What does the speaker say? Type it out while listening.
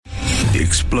The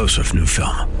explosive new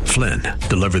film, Flynn,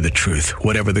 deliver the truth,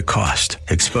 whatever the cost,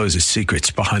 exposes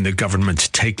secrets behind the government's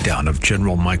takedown of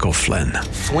General Michael Flynn.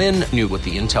 Flynn knew what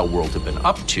the intel world had been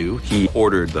up to. He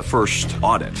ordered the first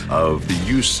audit of the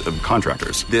use of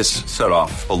contractors. This set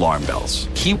off alarm bells.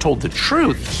 He told the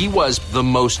truth. He was the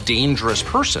most dangerous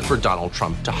person for Donald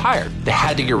Trump to hire. They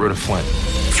had to get rid of Flynn.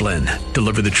 Flynn,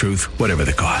 deliver the truth, whatever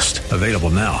the cost. Available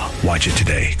now. Watch it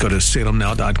today. Go to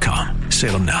salemnow.com.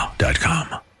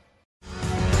 salemnow.com.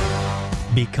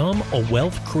 Become a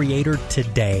wealth creator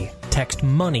today. Text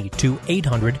MONEY to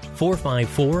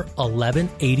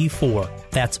 800-454-1184.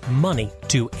 That's MONEY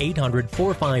to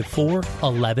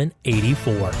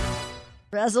 800-454-1184.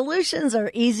 Resolutions are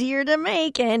easier to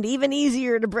make and even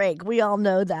easier to break. We all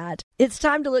know that. It's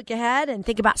time to look ahead and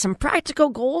think about some practical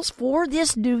goals for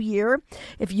this new year.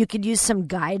 If you could use some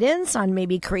guidance on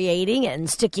maybe creating and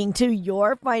sticking to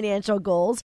your financial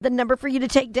goals, the number for you to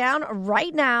take down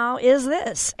right now is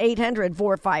this,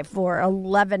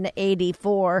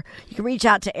 800-454-1184. You can reach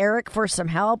out to Eric for some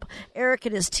help. Eric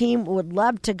and his team would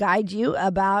love to guide you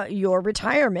about your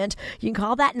retirement. You can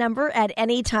call that number at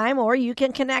any time, or you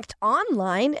can connect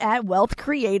online at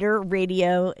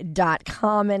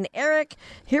wealthcreatorradio.com. And Eric,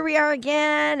 here we are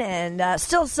again, and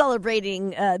still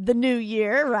celebrating the new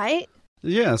year, right?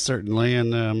 Yeah, certainly.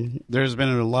 And there's been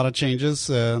a lot of changes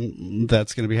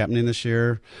that's going to be happening this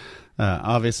year.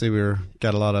 Obviously, we've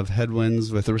got a lot of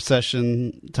headwinds with the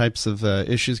recession types of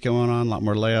issues going on, a lot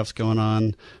more layoffs going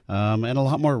on, and a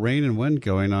lot more rain and wind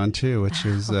going on, too, which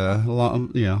is a lot,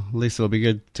 at least it'll be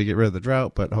good to get rid of the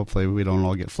drought, but hopefully we don't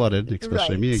all get flooded,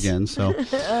 especially me again. So,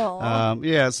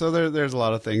 so there's a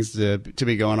lot of things to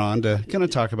be going on to kind of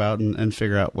talk about and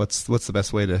figure out what's the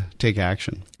best way to take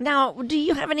action. Now, do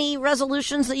you have any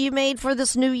resolutions that you made for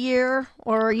this new year,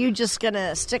 or are you just going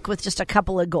to stick with just a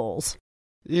couple of goals?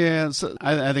 Yeah, so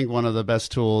I think one of the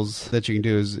best tools that you can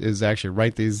do is actually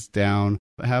write these down,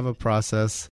 have a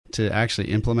process to actually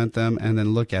implement them, and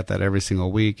then look at that every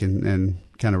single week and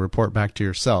kind of report back to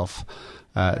yourself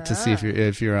to see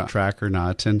if you're on track or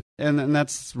not. And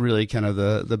that's really kind of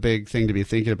the big thing to be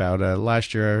thinking about.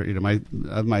 Last year,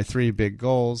 my 3 big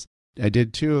goals, I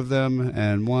did 2 of them,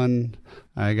 and one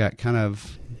I got kind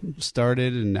of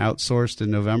started and outsourced in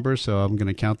November, so I'm going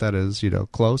to count that as,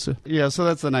 close. Yeah, so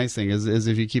that's the nice thing is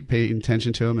if you keep paying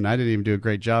attention to them, and I didn't even do a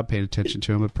great job paying attention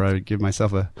to them, I'd probably give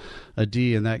myself a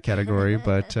D in that category,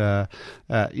 but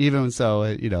even so,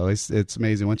 it's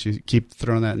amazing. Once you keep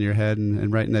throwing that in your head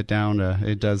and writing that down,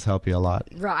 it does help you a lot.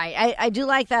 Right. I do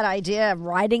like that idea of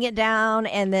writing it down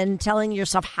and then telling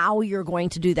yourself how you're going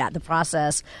to do that, the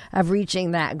process of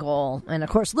reaching that goal. And, of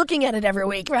course, looking at it every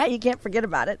week, right? You can't forget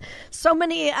about it. So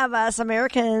many of us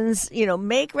Americans,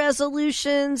 make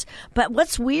resolutions, but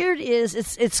what's weird is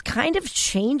it's kind of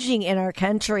changing in our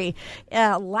country.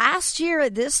 Last year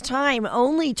at this time,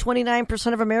 only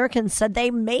 29% of Americans said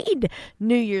they made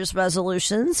New Year's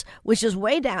resolutions, which is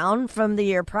way down from the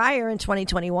year prior in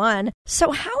 2021.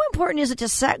 So how important is it to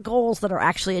set goals that are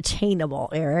actually attainable,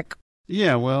 Eric?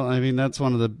 Yeah, well, I mean, that's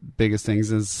one of the biggest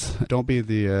things is don't be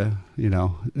the,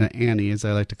 Annie, as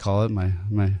I like to call it, my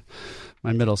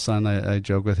middle son. I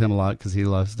joke with him a lot because he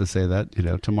loves to say that,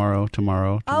 tomorrow,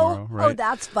 right? Oh,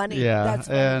 that's funny. Yeah, that's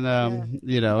funny.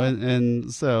 And,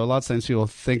 and so a lot of times people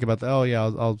think about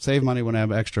I'll save money when I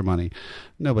have extra money.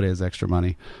 Nobody has extra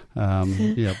money.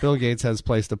 Bill Gates has a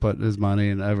place to put his money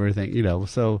and everything,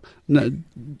 so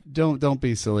don't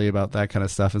be silly about that kind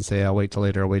of stuff and say, I'll wait till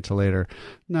later.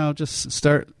 No, just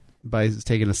start by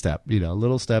taking a step,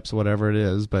 little steps, whatever it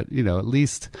is, but, at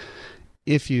least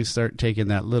if you start taking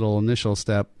that little initial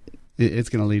step, it's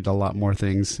going to lead to a lot more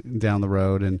things down the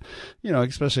road. And,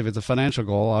 especially if it's a financial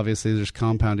goal, obviously there's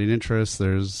compounding interest,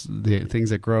 there's the things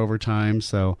that grow over time.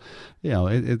 So,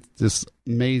 it's just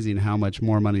amazing how much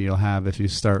more money you'll have if you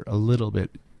start a little bit,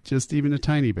 just even a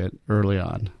tiny bit early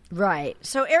on. Right.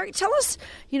 So, Eric, tell us,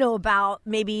 about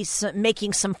maybe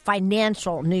making some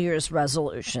financial New Year's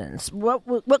resolutions.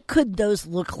 What could those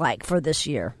look like for this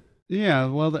year? Yeah,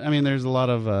 well, I mean, there's a lot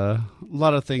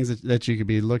of things that you could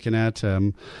be looking at.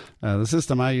 The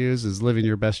system I use is "Living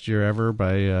Your Best Year Ever"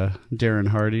 by Darren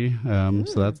Hardy.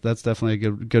 So that's definitely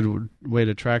a good way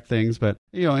to track things. But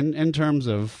in terms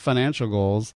of financial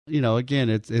goals, again,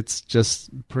 it's just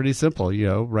pretty simple.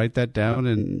 Write that down,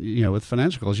 and with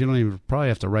financial goals, you don't even probably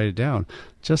have to write it down.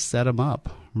 Just set them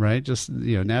up, right? Just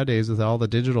nowadays with all the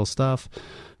digital stuff.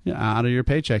 Out of your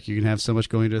paycheck, you can have so much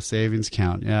going to a savings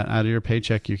account. Out of your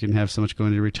paycheck, you can have so much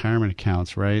going to retirement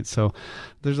accounts, right? So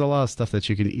there's a lot of stuff that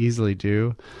you can easily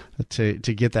do to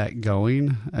get that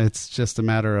going. It's just a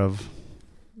matter of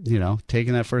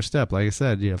taking that first step, like I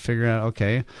said, figuring out,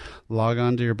 okay, log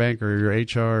on to your bank or your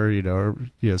HR,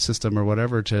 system or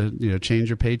whatever to, change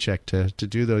your paycheck to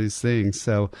do those things.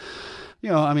 So,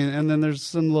 and then there's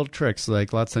some little tricks,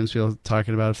 like lots of times people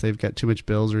talking about if they've got too much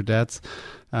bills or debts.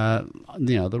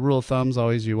 The rule of thumb is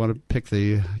always you want to pick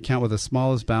the account with the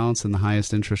smallest balance and the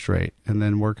highest interest rate, and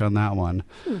then work on that one.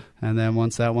 And then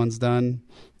once that one's done,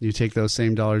 you take those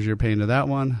same dollars you're paying to that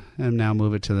one and now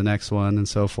move it to the next one, and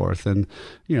so forth. And,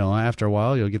 after a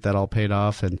while, you'll get that all paid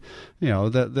off. And,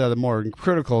 the more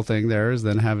critical thing there is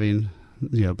then having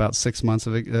about 6 months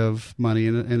of money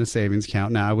in a savings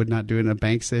account. Now, I would not do it in a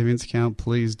bank savings account.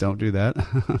 Please don't do that.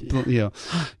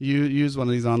 You use one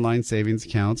of these online savings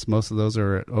accounts. Most of those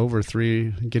are at over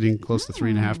 3%, getting close to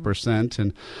 3.5%.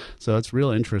 And so it's real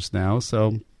interest now.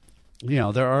 So,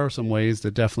 there are some ways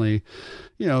to definitely,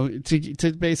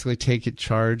 to basically take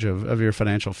charge of your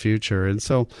financial future. And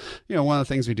so, one of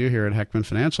the things we do here at Heckman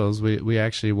Financial is we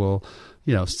actually will,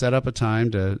 set up a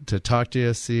time to talk to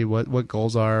you, see what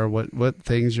goals are, what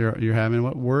things you're having,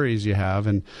 what worries you have.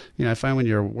 And, I find when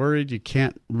you're worried, you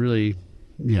can't really,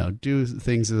 do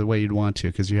things the way you'd want to,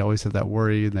 because you always have that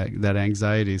worry and that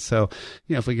anxiety. So,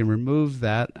 if we can remove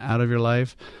that out of your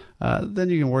life, then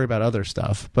you can worry about other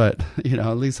stuff, but,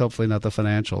 at least hopefully not the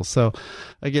financials. So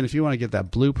again, if you want to get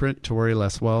that blueprint to worry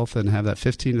less wealth and have that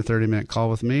 15 to 30 minute call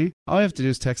with me, all you have to do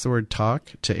is text the word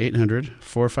TALK to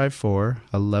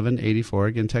 800-454-1184.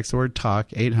 Again, text the word TALK,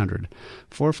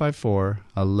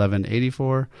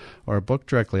 800-454-1184, or book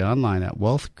directly online at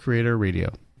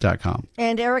wealthcreatorradio.com.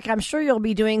 And Eric, I'm sure you'll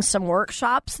be doing some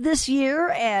workshops this year.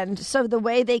 And so the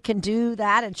way they can do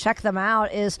that and check them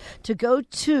out is to go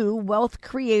to Wealth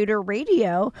Creator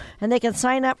Radio, and they can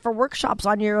sign up for workshops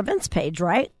on your events page,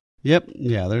 right? Yep.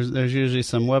 Yeah. There's usually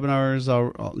some webinars,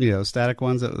 static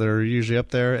ones that are usually up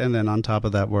there. And then on top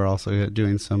of that, we're also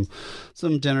doing some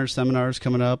dinner seminars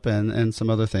coming up and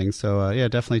some other things. So,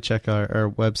 definitely check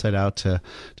our website out to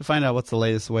find out what's the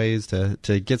latest ways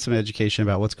to get some education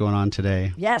about what's going on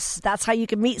today. Yes. That's how you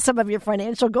can meet some of your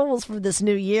financial goals for this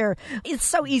new year. It's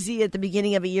so easy at the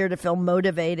beginning of a year to feel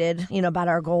motivated, about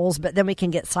our goals, but then we can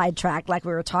get sidetracked like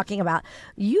we were talking about.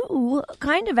 You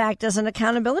kind of act as an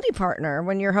accountability partner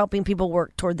when you're helping people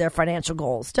work toward their financial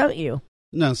goals, don't you?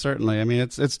 No, certainly. I mean,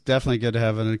 it's definitely good to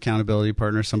have an accountability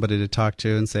partner, somebody to talk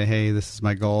to and say, hey, this is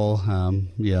my goal.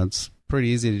 It's pretty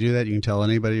easy to do that. You can tell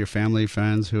anybody, your family,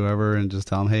 friends, whoever, and just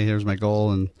tell them, hey, here's my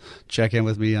goal, and check in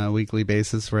with me on a weekly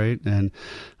basis, right? And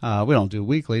we don't do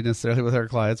weekly necessarily with our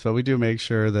clients, but we do make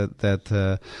sure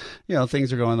that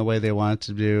things are going the way they want it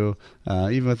to do.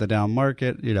 Even with the down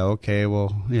market, okay,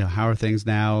 well, how are things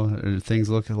now? Things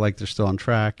look like they're still on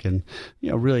track, and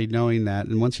really knowing that.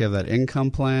 And once you have that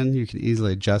income plan, you can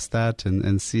easily adjust that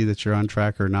and see that you're on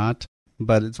track or not.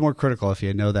 But it's more critical if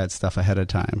you know that stuff ahead of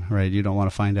time, right? You don't want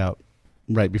to find out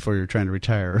right before you're trying to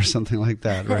retire or something like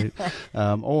that, right?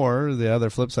 Or the other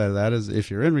flip side of that is if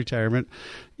you're in retirement,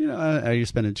 are you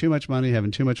spending too much money,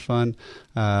 having too much fun?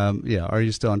 Are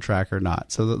you still on track or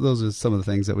not? So those are some of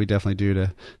the things that we definitely do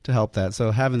to help that.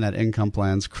 So having that income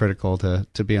plan is critical to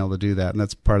be able to do that. And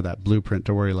that's part of that blueprint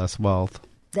to worry less wealth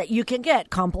that you can get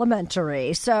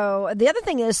complimentary. So the other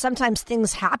thing is sometimes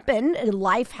things happen,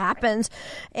 life happens,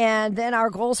 and then our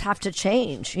goals have to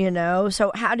change,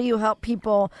 So how do you help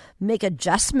people make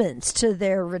adjustments to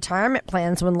their retirement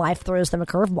plans when life throws them a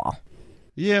curveball?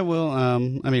 Yeah, well,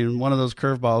 one of those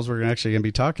curveballs we're actually going to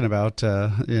be talking about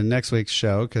in next week's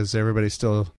show, because everybody's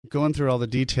still going through all the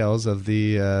details of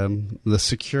the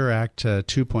Secure Act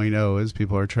 2.0, as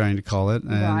people are trying to call it.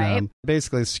 And right.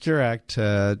 Basically, the Secure Act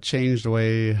changed the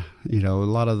way, a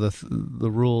lot of the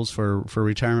rules for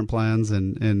retirement plans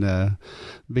in the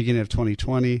beginning of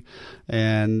 2020.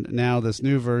 And now this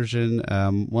new version,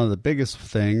 one of the biggest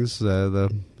things,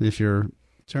 if you're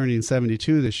turning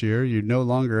 72 this year, you no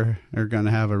longer are going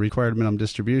to have a required minimum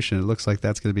distribution. It looks like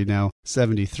that's going to be now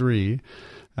 73.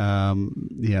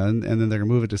 And then they're going to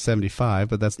move it to 75,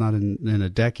 but that's not in a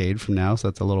decade from now, so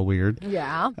that's a little weird.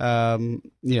 Yeah.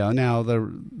 Now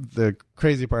the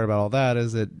crazy part about all that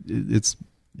is that it's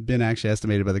been actually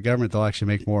estimated by the government they'll actually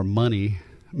make more money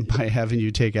by having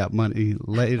you take out money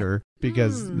later,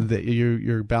 because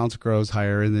your balance grows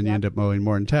higher and then you end up owing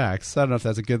more in tax. So I don't know if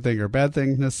that's a good thing or a bad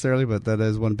thing necessarily, but that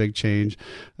is one big change.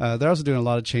 They're also doing a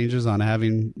lot of changes on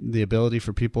having the ability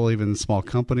for people, even small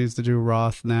companies, to do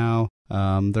Roth now.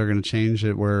 They're going to change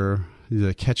it where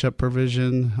the catch-up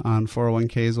provision on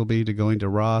 401ks will be to going to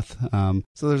Roth.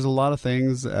 So there's a lot of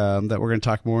things that we're going to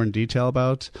talk more in detail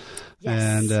about.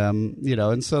 Yes. And,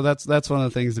 and so that's one of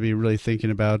the things to be really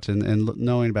thinking about and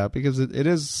knowing about, because it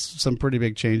is some pretty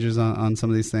big changes on some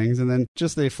of these things. And then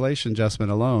just the inflation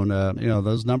adjustment alone,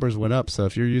 those numbers went up. So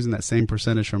if you're using that same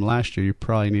percentage from last year, you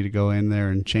probably need to go in there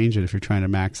and change it if you're trying to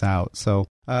max out. So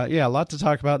a lot to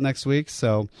talk about next week.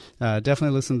 So definitely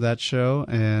listen to that show.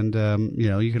 And,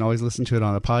 you can always listen to it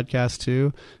on a podcast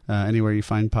too, anywhere you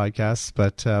find podcasts.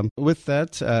 But with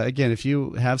that, again, if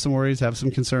you have some worries, have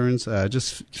some concerns,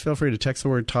 just feel free to text the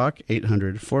word TALK,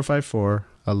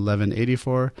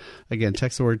 800-454-1184. Again,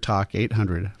 text the word TALK,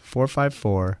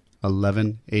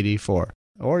 800-454-1184.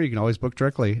 Or you can always book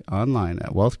directly online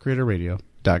at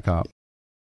wealthcreatorradio.com.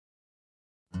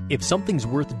 If something's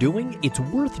worth doing, it's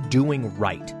worth doing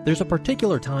right. There's a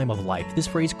particular time of life this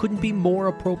phrase couldn't be more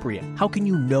appropriate. How can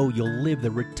you know you'll live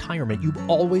the retirement you've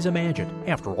always imagined?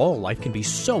 After all, life can be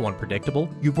so unpredictable.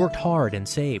 You've worked hard and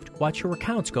saved. Watch your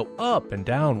accounts go up and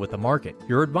down with the market.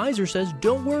 Your advisor says,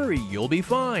 don't worry, you'll be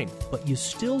fine. But you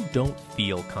still don't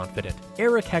feel confident.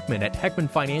 Eric Heckman at Heckman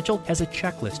Financial has a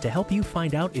checklist to help you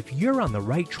find out if you're on the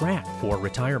right track for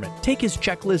retirement. Take his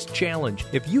checklist challenge.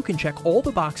 If you can check all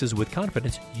the boxes with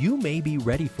confidence, you may be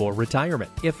ready for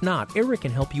retirement. If not, Eric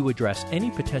can help you address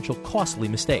any potential costly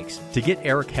mistakes. To get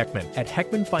Eric Heckman at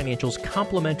Heckman Financial's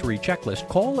complimentary checklist,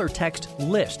 call or text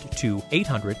LIST to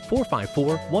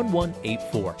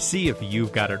 800-454-1184. See if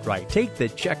you've got it right. Take the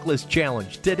checklist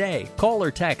challenge today. Call or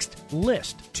text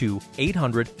LIST to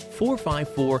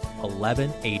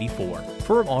 800-454-1184.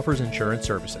 Firm offers insurance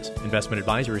services. Investment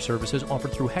advisory services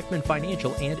offered through Heckman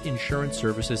Financial and Insurance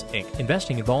Services, Inc.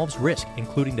 Investing involves risk,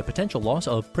 including the potential loss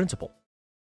of principal.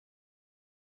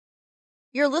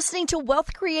 You're listening to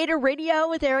Wealth Creator Radio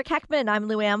with Eric Heckman. I'm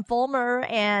Lou Ann Fulmer,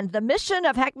 and the mission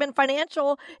of Heckman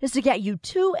Financial is to get you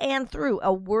to and through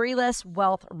a worryless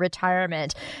wealth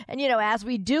retirement. And, as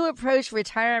we do approach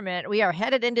retirement, we are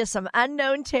headed into some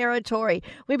unknown territory.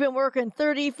 We've been working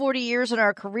 30, 40 years in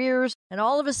our careers, and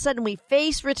all of a sudden we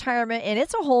face retirement, and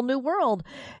it's a whole new world.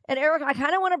 And, Eric, I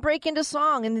kind of want to break into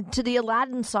the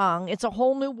Aladdin song. It's a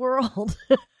whole new world.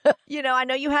 I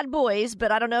know you had boys,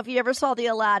 but I don't know if you ever saw the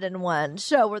Aladdin one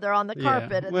show where they're on the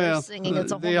carpet and they're singing.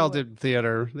 It's a whole. They all did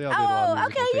theater. They all did a lot of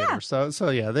musical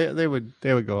theater. Yeah. They would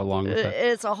go along with it.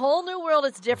 It's a whole new world.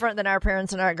 It's different than our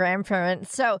parents and our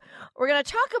grandparents. So we're going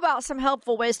to talk about some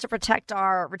helpful ways to protect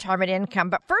our retirement income.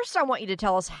 But first, I want you to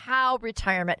tell us how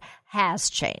retirement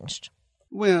has changed.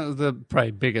 Well, the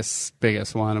probably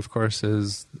biggest one, of course,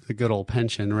 is the good old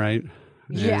pension, right?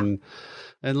 Yeah. And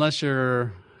unless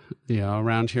you're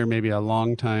around here, maybe a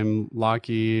long time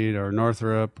Lockheed or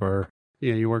Northrop, or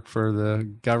you work for the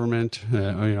government,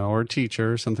 or a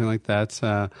teacher or something like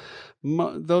that.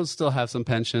 Those still have some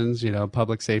pensions,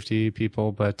 public safety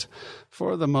people, but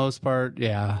for the most part,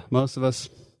 most of us,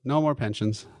 no more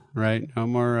pensions, right? No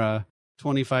more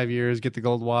 25 years, get the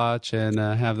gold watch, and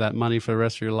have that money for the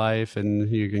rest of your life, and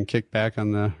you can kick back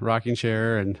on the rocking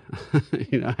chair and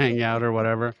hang out or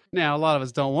whatever. Now, a lot of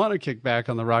us don't want to kick back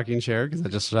on the rocking chair because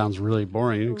that just sounds really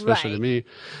boring, especially to me.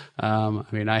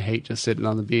 I hate just sitting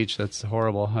on the beach. That's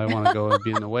horrible. I want to go and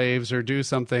be in the waves or do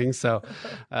something. So,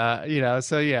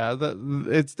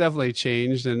 it's definitely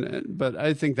changed, but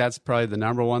I think that's probably the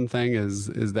number one thing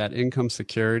is that income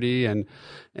security. And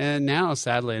now,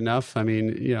 sadly enough,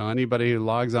 anybody who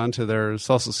logs onto their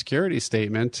Social Security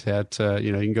statement at,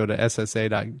 you can go to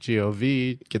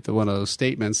ssa.gov, get one of those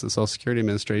statements, the Social Security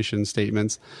Administration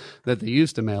statements that they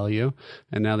used to mail you,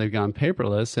 and now they've gone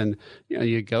paperless. And,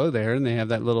 you go there and they have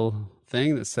that little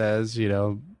thing that says,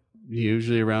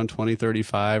 usually around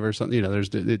 2035 or something,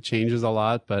 it changes a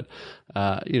lot, but,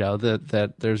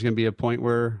 that there's going to be a point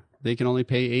where they can only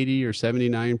pay 80 or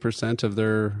 79% of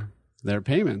their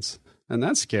payments. And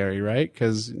that's scary, right?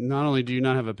 Because not only do you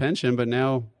not have a pension, but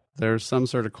now there's some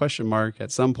sort of question mark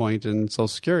at some point in Social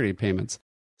Security payments.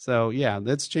 So,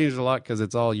 that's changed a lot because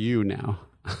it's all you now.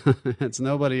 It's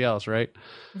nobody else, right?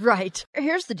 Right.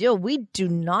 Here's the deal. We do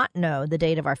not know the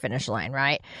date of our finish line,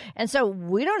 right? And so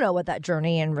we don't know what that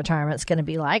journey in retirement is going to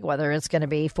be like, whether it's going to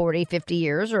be 40, 50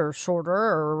 years or shorter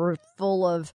or full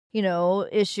of,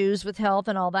 issues with health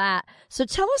and all that. So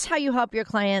tell us how you help your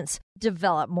clients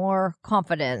develop more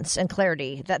confidence and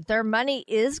clarity that their money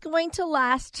is going to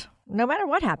last no matter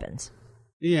what happens.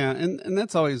 Yeah, and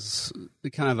that's always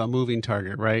kind of a moving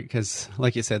target, right? Because,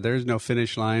 like you said, there's no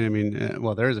finish line.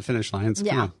 There is a finish line. It's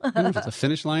kind of, I don't know if it's a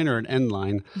finish line or an end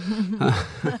line,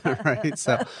 right?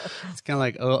 So it's kind of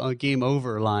like a game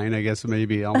over line, I guess,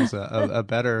 maybe almost a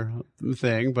better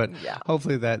thing. But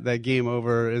hopefully that game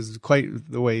over is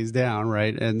quite the ways down,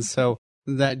 right? And so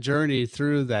that journey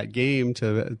through that game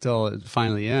till it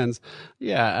finally ends,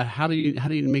 how do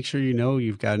you make sure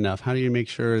you've got enough? How do you make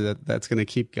sure that that's going to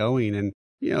keep going? And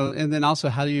and then also,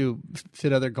 how do you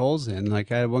fit other goals in?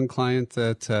 Like I had one client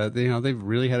that they've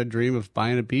really had a dream of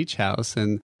buying a beach house,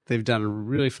 and they've done a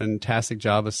really fantastic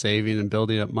job of saving and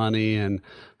building up money. And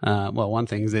one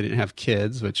thing is they didn't have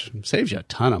kids, which saves you a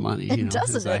ton of money.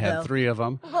 Doesn't it? I had 3 of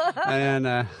them,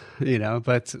 and we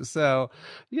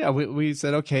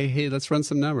said, okay, hey, let's run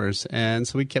some numbers. And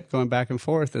so we kept going back and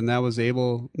forth, and now they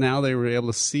were able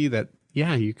to see that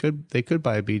they could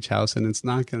buy a beach house, and it's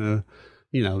not going to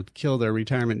kill their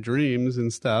retirement dreams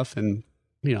and stuff. And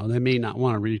they may not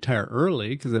want to retire early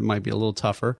because it might be a little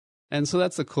tougher. And so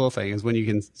that's the cool thing, is when you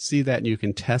can see that and you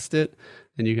can test it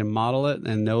and you can model it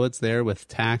and know it's there with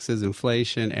taxes,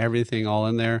 inflation, everything all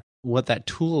in there. What that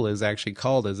tool is actually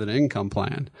called is an income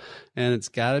plan. And it's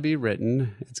got to be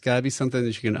written. It's got to be something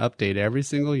that you can update every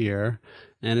single year.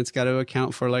 And it's got to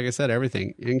account for, like I said,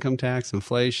 everything: income tax,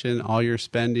 inflation, all your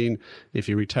spending. If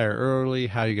you retire early,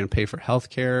 how you're going to pay for health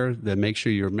care. Then make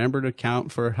sure you remember to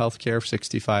account for health care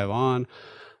 65 on.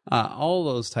 All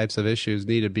those types of issues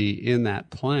need to be in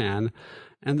that plan.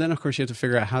 And then, of course, you have to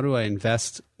figure out, how do I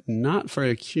invest not for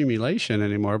accumulation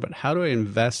anymore, but how do I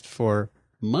invest for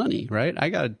money, right? I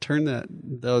got to turn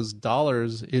those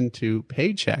dollars into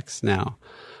paychecks now,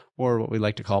 or what we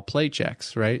like to call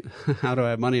playchecks, right? How do I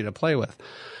have money to play with?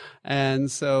 And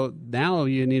so now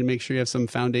you need to make sure you have some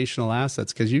foundational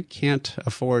assets, because you can't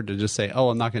afford to just say,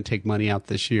 I'm not going to take money out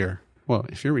this year. Well,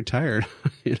 if you're retired,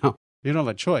 you don't have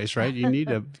a choice, right? You need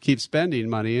to keep spending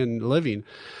money and living.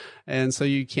 And so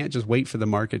you can't just wait for the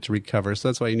market to recover. So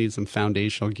that's why you need some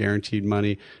foundational guaranteed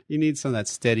money. You need some of that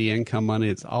steady income money.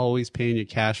 It's always paying you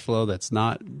cash flow. That's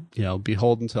not,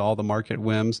 beholden to all the market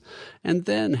whims. And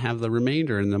then have the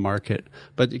remainder in the market.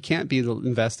 But it can't be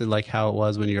invested like how it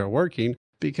was when you were working,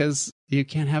 because you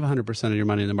can't have 100% of your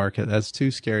money in the market. That's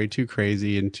too scary, too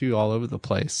crazy, and too all over the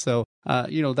place. So,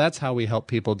 that's how we help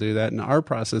people do that. And our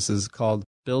process is called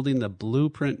building the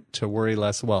blueprint to worry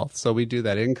less wealth. So we do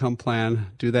that income plan,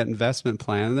 do that investment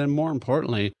plan, and then more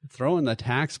importantly, throw in the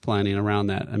tax planning around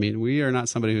that. I mean, we are not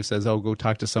somebody who says, go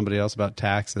talk to somebody else about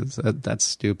taxes. That's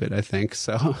stupid, I think.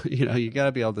 So, you got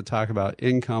to be able to talk about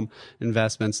income,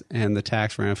 investments, and the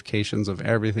tax ramifications of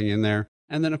everything in there.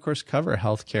 And then, of course, cover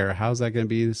healthcare. How's that going to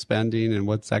be spending, and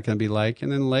what's that going to be like?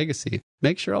 And then legacy.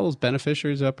 Make sure all those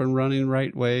beneficiaries are up and running the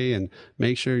right way, and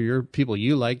make sure your people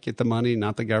you like get the money,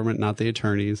 not the government, not the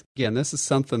attorneys. Again, this is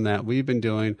something that we've been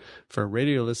doing for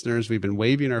radio listeners. We've been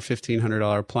waiving our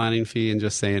 $1,500 planning fee and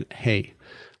just saying, hey,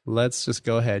 let's just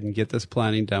go ahead and get this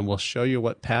planning done. We'll show you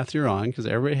what path you're on, because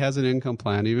everybody has an income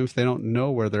plan, even if they don't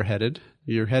know where they're headed.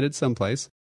 You're headed someplace.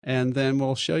 And then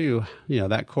we'll show you,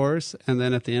 that course. And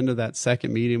then at the end of that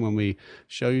second meeting, when we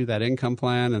show you that income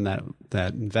plan and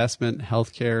that investment,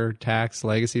 healthcare, tax,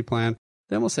 legacy plan,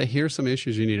 then we'll say, here's some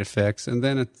issues you need to fix. And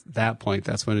then at that point,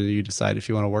 that's when you decide if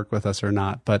you want to work with us or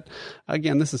not. But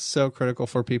again, this is so critical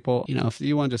for people. If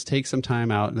you want to just take some time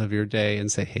out of your day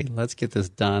and say, hey, let's get this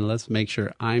done. Let's make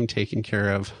sure I'm taken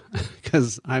care of,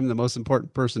 because I'm the most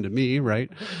important person to me,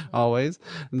 right? Always.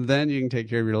 Then you can take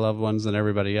care of your loved ones and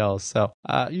everybody else. So,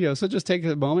 so just take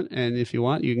a moment. And if you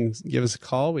want, you can give us a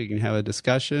call. We can have a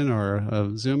discussion or a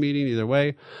Zoom meeting, either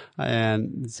way.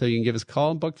 And so you can give us a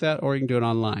call and book that, or you can do it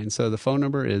online. So the phone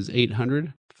number is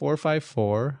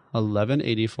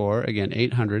 800-454-1184. Again,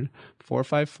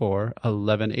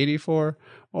 800-454-1184.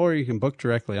 Or you can book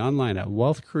directly online at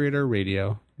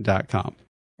wealthcreatorradio.com.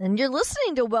 And you're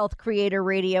listening to Wealth Creator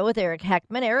Radio with Eric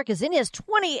Heckman. Eric is in his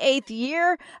 28th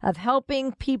year of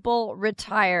helping people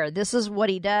retire. This is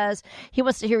what he does. He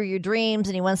wants to hear your dreams,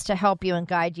 and he wants to help you and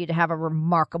guide you to have a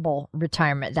remarkable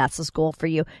retirement. That's his goal for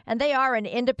you. And they are an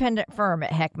independent firm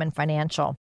at Heckman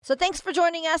Financial. So thanks for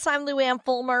joining us. I'm Lou Ann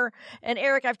Fulmer. And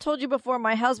Eric, I've told you before,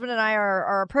 my husband and I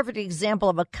are a perfect example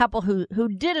of a couple who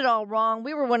did it all wrong.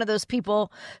 We were one of those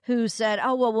people who said,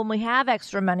 when we have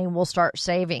extra money, we'll start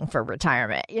saving for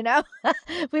retirement.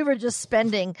 We were just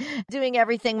spending, doing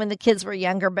everything when the kids were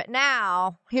younger. But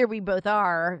now, here we both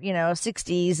are,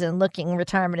 60s and looking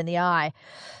retirement in the eye.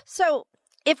 So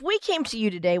if we came to you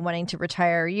today wanting to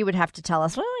retire, you would have to tell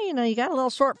us, you got a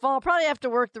little shortfall, probably have to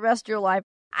work the rest of your life.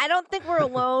 I don't think we're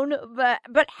alone,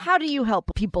 but how do you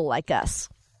help people like us?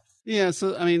 Yeah,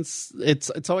 so I mean,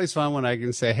 it's always fun when I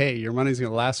can say, hey, your money's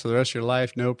going to last for the rest of your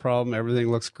life, no problem, everything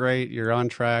looks great, you're on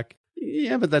track.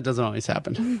 Yeah, but that doesn't always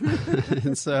happen.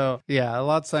 And so, a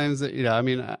lot of times,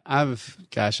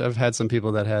 I've had some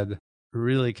people that had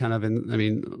really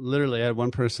literally I had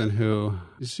one person who,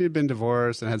 she had been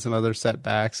divorced and had some other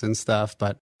setbacks and stuff,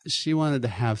 but she wanted to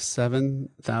have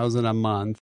 $7,000 a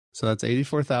month So that's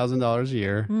 $84,000 a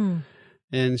year.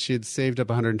 And she had saved up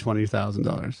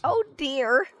 $120,000. Oh,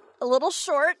 dear. A little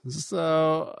short.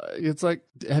 So it's like,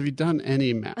 have you done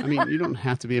any math? I mean, you don't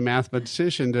have to be a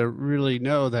mathematician to really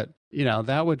know that,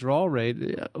 that withdrawal rate,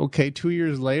 okay, 2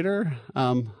 years later,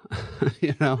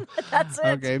 That's it.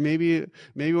 Okay, maybe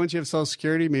once you have Social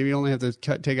Security, maybe you only have to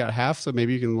take out half, so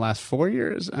maybe you can last 4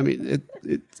 years. I mean,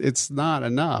 it's not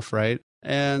enough, right?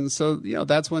 And so,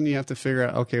 that's when you have to figure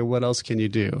out, okay, what else can you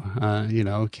do?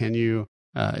 Can you,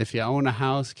 if you own a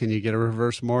house, can you get a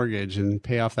reverse mortgage and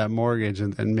pay off that mortgage?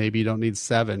 And then maybe you don't need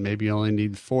 $7,000, maybe you only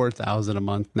need $4,000 a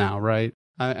month now, right?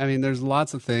 I mean, there's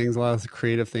lots of things, a lot of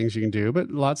creative things you can do, but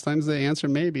lots of times the answer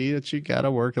may be that you got to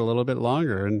work a little bit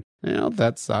longer. And,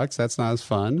 that sucks. That's not as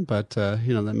fun, but,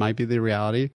 that might be the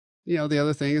reality. The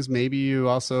other thing is maybe you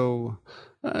also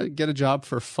get a job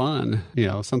for fun,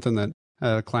 something that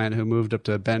a client who moved up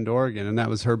to Bend, Oregon, and that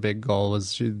was her big goal.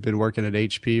 Was she'd been working at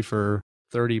HP for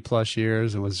 30 plus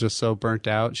years and was just so burnt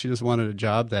out. She just wanted a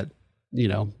job that,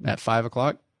 at 5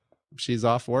 o'clock, she's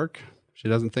off work. She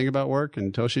doesn't think about work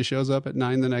until she shows up at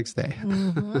 9 the next day.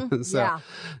 So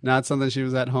not something she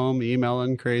was at home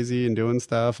emailing crazy and doing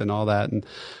stuff and all that. And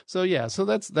so, so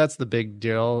that's the big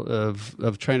deal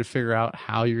of trying to figure out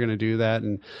how you're going to do that.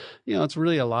 And, it's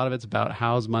really a lot of it's about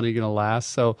how's money going to last.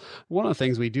 So one of the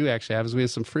things we do actually have is we have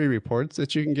some free reports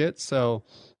that you can get. So,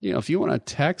 if you want to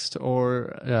text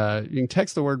or you can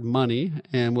text the word money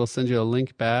and we'll send you a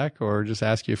link back or just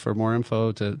ask you for more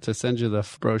info to send you the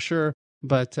brochure.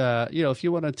 But, if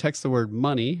you want to text the word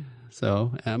money,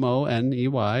 so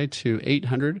MONEY to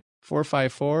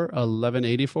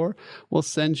 800-454-1184, we'll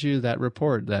send you that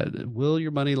report that will your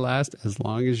money last as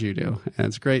long as you do. And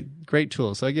it's a great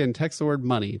tool. So again, text the word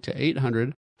money to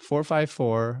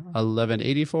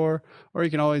 800-454-1184, or you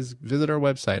can always visit our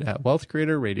website at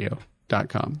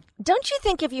wealthcreatorradio.com. Don't you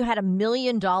think if you had $1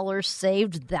 million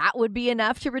saved, that would be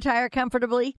enough to retire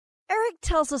comfortably? Eric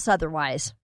tells us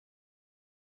otherwise.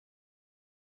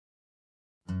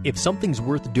 If something's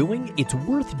worth doing, it's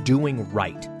worth doing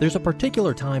right. There's a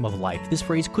particular time of life this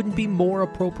phrase couldn't be more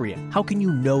appropriate. How can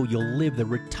you know you'll live the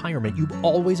retirement you've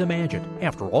always imagined?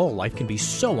 After all, life can be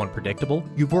so unpredictable.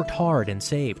 You've worked hard and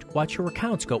saved. Watch your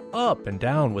accounts go up and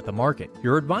down with the market.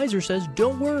 Your advisor says,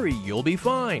 don't worry, you'll be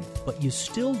fine. But you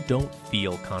still don't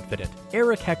feel confident.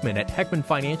 Eric Heckman at Heckman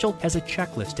Financial has a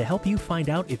checklist to help you find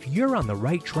out if you're on the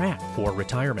right track for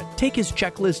retirement. Take his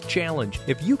checklist challenge.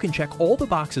 If you can check all the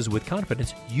boxes with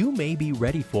confidence, you may be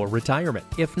ready for retirement.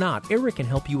 If not, Eric can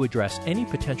help you address any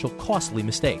potential costly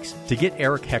mistakes. To get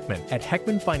Eric Heckman at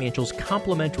Heckman Financial's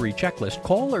complimentary checklist,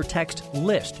 call or text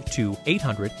LIST to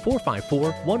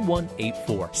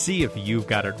 800-454-1184. See if you've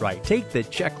got it right. Take the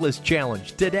checklist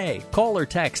challenge today. Call or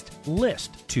text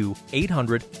LIST to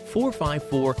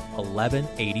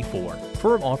 800-454-1184.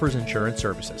 Firm offers insurance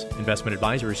services. Investment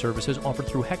advisory services offered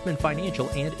through Heckman Financial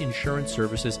and Insurance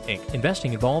Services, Inc.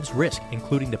 Investing involves risk,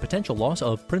 including the potential loss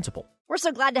of principal. We're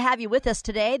so glad to have you with us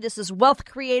today. This is Wealth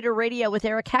Creator Radio with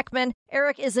Eric Heckman.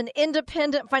 Eric is an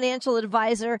independent financial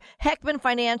advisor. Heckman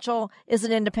Financial is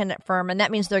an independent firm, and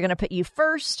that means they're going to put you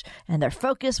first, and their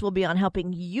focus will be on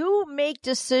helping you make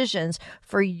decisions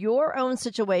for your own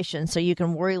situation so you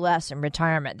can worry less in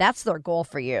retirement. That's their goal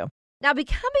for you. Now,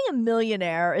 becoming a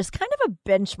millionaire is kind of a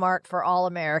benchmark for all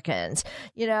Americans.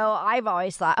 I've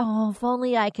always thought, if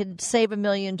only I could save $1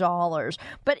 million.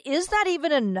 But is that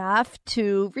even enough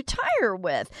to retire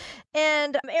with?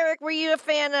 And Eric, were you a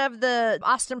fan of the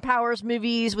Austin Powers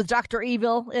movies with Dr.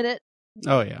 Evil in it?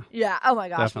 Oh, yeah. Yeah. Oh, my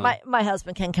gosh. My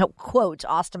husband can quote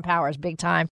Austin Powers big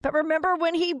time. But remember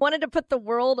when he wanted to put the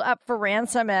world up for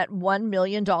ransom at $1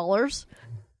 million?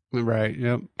 Right,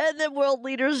 yep. And the world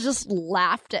leaders just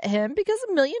laughed at him because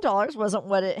 $1 million wasn't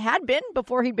what it had been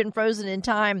before he'd been frozen in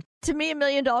time. To me, $1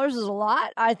 million is a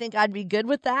lot. I think I'd be good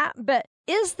with that. But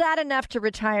is that enough to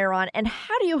retire on? And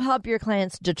how do you help your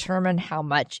clients determine how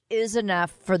much is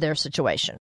enough for their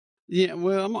situation? Yeah,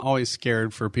 well, I'm always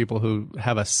scared for people who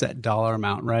have a set dollar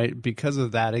amount, right? Because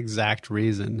of that exact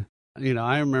reason.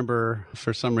 I remember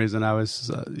for some reason I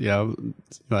was,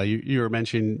 you were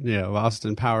mentioning,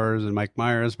 Austin Powers and Mike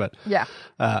Myers, but yeah,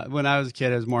 when I was a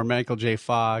kid, it was more Michael J.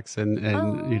 Fox and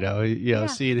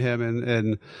seeing him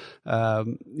and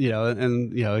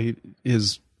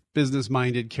his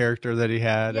business-minded character that he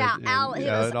had. Yeah,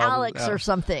 Alex or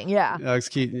something. Yeah, Alex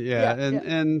Keaton. Yeah,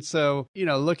 and so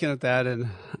looking at that, and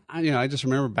I just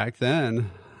remember back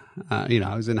then,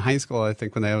 I was in high school, I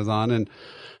think, when that was on, and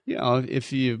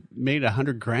if you made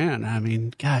 $100,000, I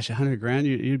mean, gosh, $100,000,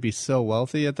 you'd be so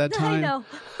wealthy at that time. I know.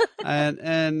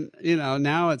 and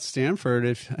now at Stanford,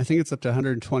 I think it's up to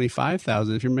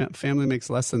 $125,000. If your family makes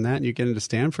less than that and you get into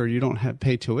Stanford, you don't have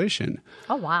pay tuition.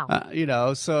 Oh,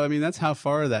 wow. So I mean, that's how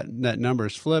far that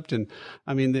number's flipped. And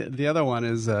I mean, the other one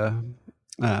is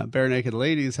Bare Naked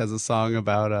Ladies has a song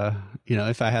about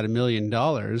if I had $1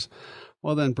 million.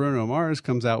 Well, then Bruno Mars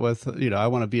comes out with, I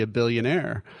want to be a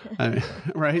billionaire,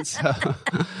 right? So,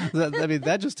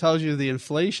 that just tells you the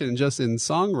inflation just in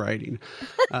songwriting,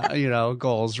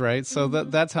 goals, right? So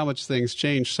that's how much things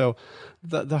change. So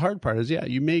the hard part is,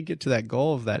 you may get to that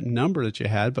goal of that number that you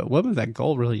had, but what if that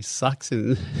goal really sucks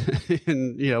in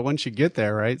once you get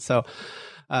there, right? So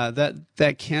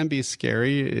that can be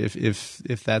scary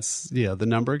if that's the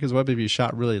number, because what if you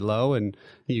shot really low and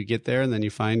you get there and then you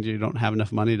find you don't have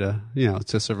enough money to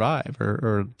to survive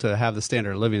or to have the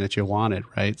standard of living that you wanted,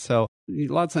 right? So a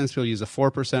lot of times people use a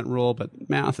 4% rule, but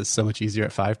math is so much easier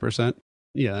at 5%.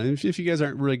 If you guys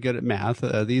aren't really good at math,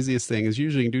 the easiest thing is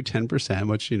usually you can do 10%,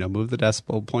 which move the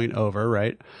decimal point over,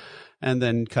 right? And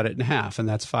then cut it in half, and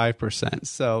that's 5%.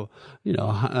 So,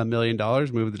 $1 million,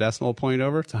 move the decimal point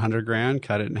over, it's $100,000,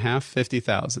 cut it in half,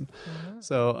 50,000. Mm-hmm.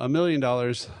 So $1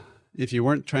 million, if you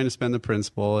weren't trying to spend the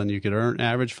principal and you could earn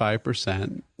average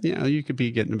 5%, you could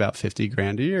be getting about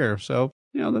 $50,000 a year. So,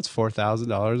 that's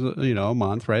 $4,000, a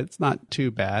month, right? It's not too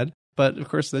bad. But of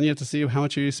course, then you have to see how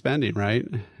much are you spending, right?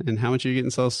 And how much are you getting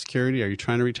Social Security? Are you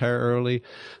trying to retire early?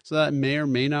 So that may or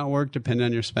may not work depending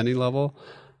on your spending level.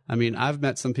 I mean, I've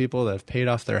met some people that have paid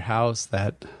off their house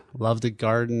that love to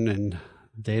garden and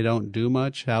they don't do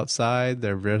much outside.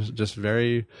 They're just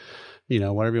very,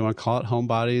 whatever you want to call it,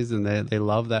 homebodies, and they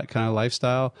love that kind of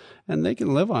lifestyle. And they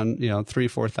can live on,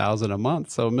 $3,000-4,000 a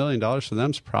month. So $1 million for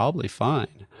them is probably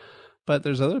fine. But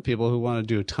there's other people who want to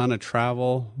do a ton of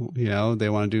travel. They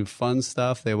want to do fun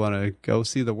stuff. They want to go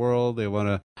see the world. They want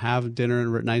to have dinner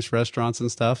in nice restaurants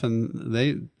and stuff.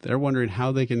 And they're wondering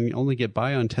how they can only get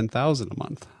by on $10,000 a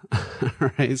month.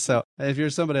 Right. So if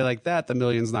you're somebody like that, the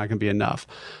million's not going to be enough.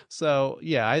 So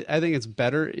I think it's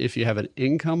better if you have an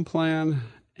income plan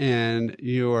and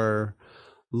you're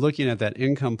looking at that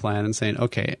income plan and saying,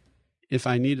 okay, if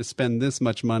I need to spend this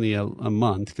much money a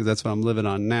month, because that's what I'm living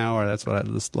on now, or that's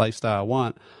this lifestyle I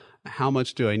want, how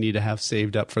much do I need to have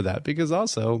saved up for that? Because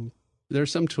also,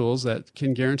 there's some tools that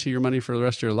can guarantee your money for the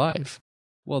rest of your life.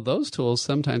 Well, those tools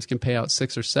sometimes can pay out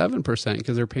 6 or 7%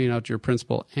 because they're paying out your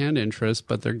principal and interest,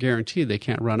 but they're guaranteed they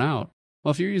can't run out.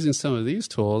 Well, if you're using some of these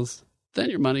tools, then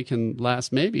your money can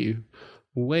last maybe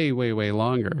way, way, way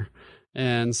longer.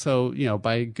 And so,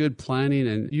 by good planning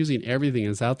and using everything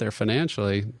that's out there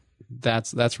financially,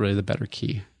 that's really the better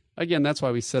key. Again, that's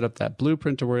why we set up that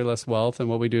blueprint to worry less wealth. And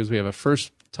what we do is we have a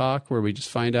first talk where we just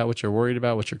find out what you're worried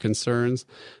about, what your concerns.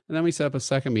 And then we set up a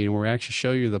second meeting where we actually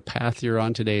show you the path you're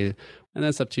on today. And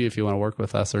that's up to you if you want to work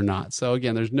with us or not. So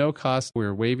again, there's no cost.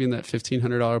 We're waiving that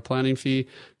 $1,500 planning fee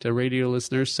to radio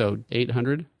listeners. So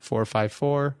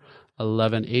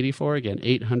 800-454-1184. Again,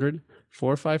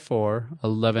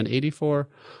 800-454-1184.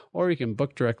 Or you can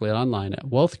book directly online at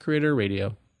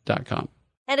wealthcreatorradio.com.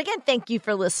 And again, thank you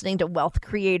for listening to Wealth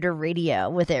Creator Radio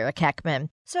with Eric Heckman.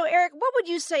 So, Eric, what would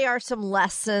you say are some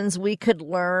lessons we could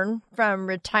learn from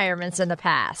retirements in the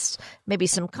past? Maybe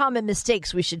some common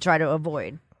mistakes we should try to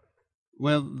avoid.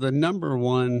 Well, the number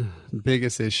one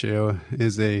biggest issue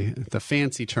is the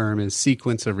fancy term is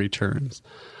sequence of returns.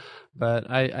 But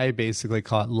I basically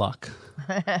call it luck.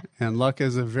 And luck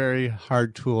is a very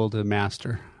hard tool to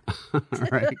master.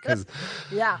 Right? Because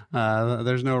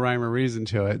there's no rhyme or reason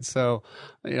to it. So,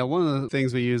 one of the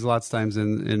things we use lots of times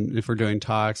in if we're doing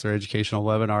talks or educational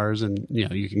webinars, and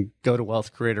you can go to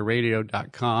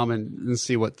wealthcreatorradio.com and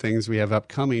see what things we have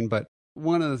upcoming. But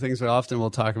one of the things we often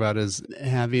will talk about is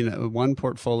having one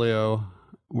portfolio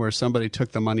where somebody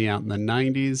took the money out in the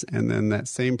 90s, and then that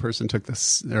same person took a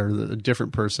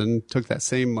different person took that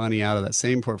same money out of that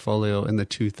same portfolio in the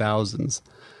 2000s.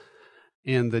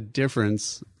 And the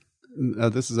difference,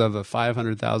 this is of a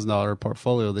 $500,000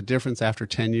 portfolio, the difference after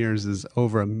 10 years is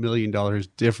over $1 million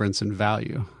difference in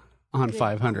value on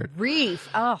 500. Grief.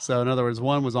 Oh. So in other words,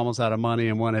 one was almost out of money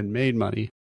and one had made money.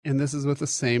 And this is with the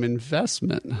same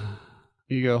investment.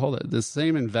 You go, hold it, the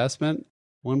same investment,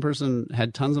 one person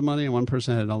had tons of money and one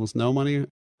person had almost no money.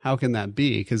 How can that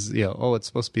be? Because, it's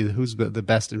supposed to be who's the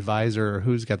best advisor, or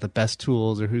who's got the best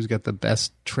tools, or who's got the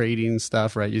best trading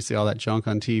stuff, right? You see all that junk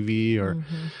on TV, or,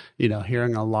 here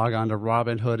I'm going to log on to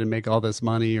Robinhood and make all this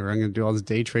money, or I'm going to do all this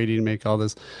day trading and make all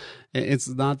this. It's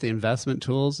not the investment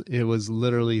tools. It was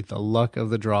literally the luck of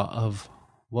the draw of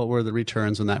what were the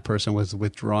returns when that person was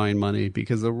withdrawing money,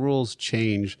 because the rules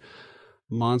change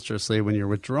monstrously when you're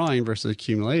withdrawing versus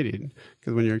accumulating.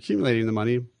 Because when you're accumulating the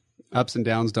money, ups and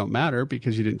downs don't matter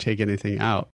because you didn't take anything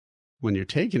out. When you're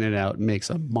taking it out, it makes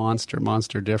a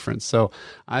monster difference. So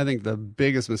I think the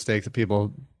biggest mistake that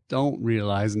people don't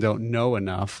realize and don't know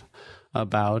enough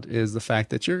about is the fact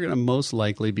that you're going to most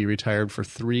likely be retired for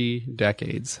 3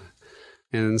 decades.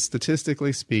 And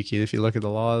statistically speaking, if you look at the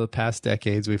law of the past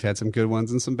decades, we've had some good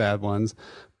ones and some bad ones,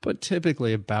 but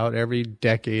typically about every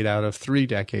decade out of 3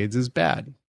 decades is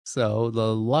bad. So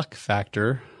the luck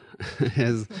factor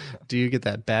is, do you get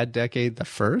that bad decade the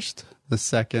first, the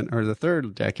second, or the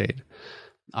third decade?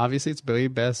 Obviously, it's way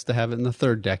best to have it in the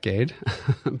third decade.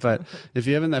 But if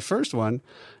you have it in that first one,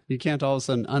 you can't all of a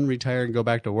sudden unretire and go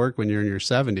back to work when you're in your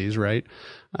 70s, right?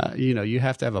 You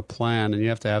have to have a plan, and you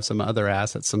have to have some other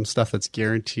assets, some stuff that's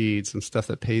guaranteed, some stuff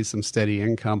that pays some steady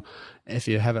income. If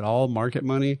you have it all market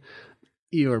money,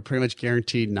 you are pretty much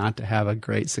guaranteed not to have a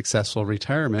great, successful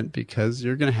retirement because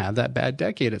you're going to have that bad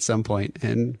decade at some point.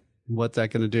 And what's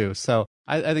that going to do? So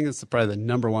I think that's probably the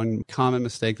number one common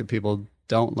mistake that people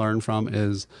don't learn from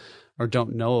is, or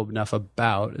don't know enough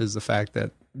about, is the fact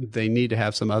that they need to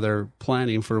have some other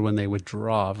planning for when they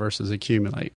withdraw versus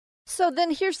accumulate. So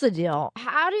then here's the deal.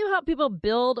 How do you help people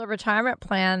build a retirement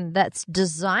plan that's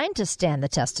designed to stand the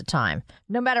test of time,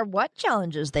 no matter what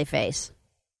challenges they face?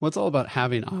 Well, it's all about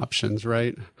having options,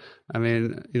 right? I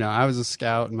mean, I was a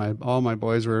scout, and all my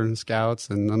boys were in scouts,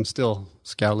 and I'm still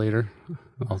scout leader.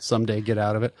 I'll someday get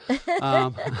out of it.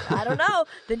 I don't know.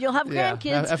 Then you'll have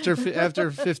grandkids.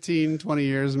 After 15, 20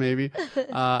 years, maybe.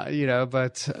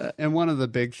 But and one of the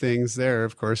big things there,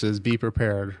 of course, is be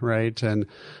prepared, right? And,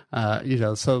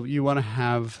 so you want to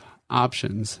have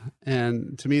options.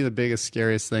 And to me, the biggest,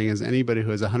 scariest thing is anybody who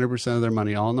has 100% of their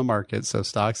money all in the market, so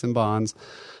stocks and bonds,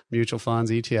 mutual funds,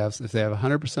 ETFs, if they have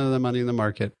 100% of their money in the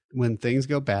market, when things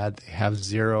go bad, they have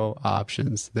 0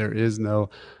 options. There is no,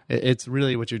 it's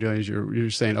really what you're doing is you're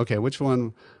saying, okay, which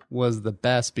one was the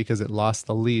best because it lost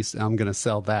the least? I'm going to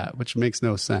sell that, which makes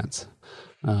no sense.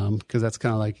 Because that's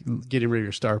kind of like getting rid of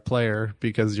your star player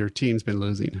because your team's been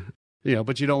losing.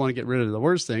 But you don't want to get rid of the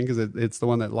worst thing because it's the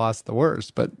one that lost the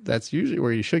worst, but that's usually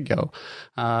where you should go.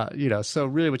 So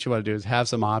really what you want to do is have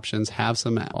some options, have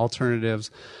some alternatives.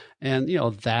 And,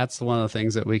 that's one of the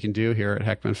things that we can do here at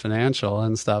Heckman Financial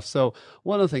and stuff. So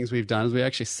one of the things we've done is we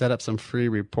actually set up some free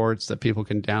reports that people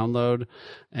can download.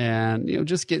 And,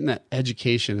 just getting that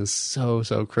education is so,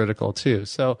 so critical too.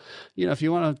 So, if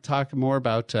you want to talk more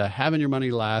about having your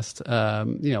money last, one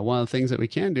of the things that we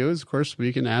can do is, of course,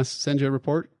 we can send you a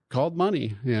report called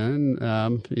Money. And,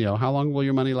 how long will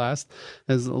your money last?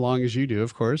 As long as you do,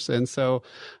 of course. And so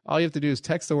all you have to do is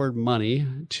text the word money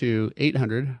to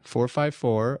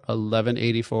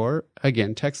 800-454-1184.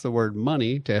 Again, text the word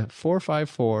money to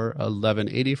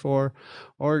 454-1184,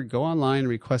 or go online and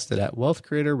request it at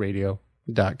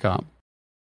wealthcreatorradio.com.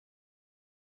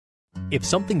 If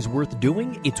something's worth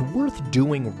doing, it's worth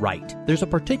doing right. There's a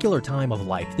particular time of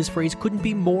life this phrase couldn't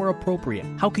be more appropriate.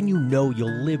 How can you know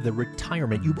you'll live the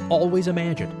retirement you've always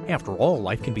imagined? After all,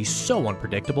 life can be so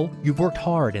unpredictable. You've worked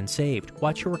hard and saved.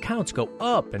 Watch your accounts go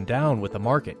up and down with the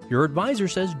market. Your advisor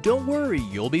says, don't worry,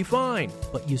 you'll be fine.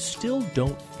 But you still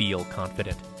don't feel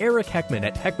confident. Eric Heckman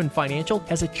at Heckman Financial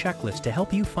has a checklist to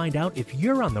help you find out if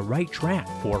you're on the right track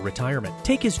for retirement.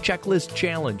 Take his checklist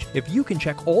challenge. If you can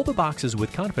check all the boxes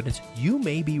with confidence, you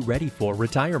may be ready for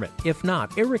retirement. If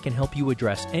not, Eric can help you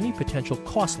address any potential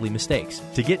costly mistakes.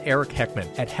 To get Eric Heckman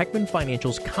at Heckman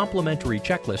Financial's complimentary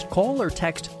checklist, call or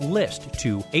text LIST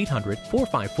to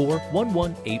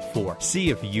 800-454-1184.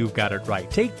 See if you've got it right.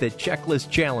 Take the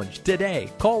checklist challenge today.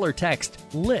 Call or text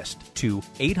LIST to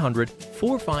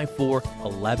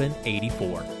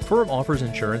 800-454-1184. Firm offers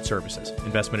insurance services.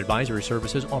 Investment advisory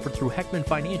services offered through Heckman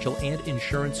Financial and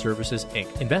Insurance Services,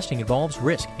 Inc. Investing involves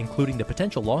risk, including the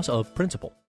potential loss of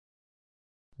principal.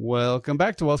 Welcome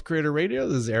back to Wealth Creator Radio.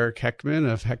 This is Eric Heckman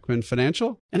of Heckman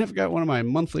Financial. And I've got one of my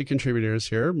monthly contributors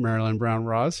here, Marilyn Brown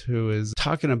Ross, who is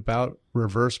talking about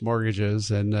reverse mortgages.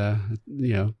 And,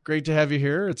 great to have you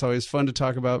here. It's always fun to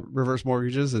talk about reverse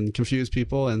mortgages and confuse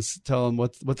people and tell them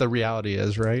what the reality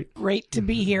is, right? Great to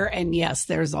be here. And yes,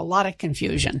 there's a lot of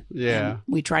confusion. Yeah.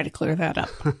 We try to clear that up.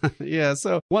 Yeah.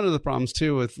 So one of the problems,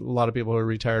 too, with a lot of people who are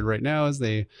retired right now is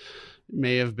they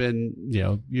may have been,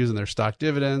 using their stock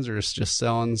dividends or just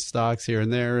selling stocks here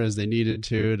and there as they needed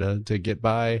to get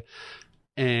by.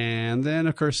 And then,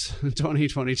 of course,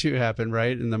 2022 happened,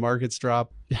 right? And the markets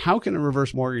dropped. How can a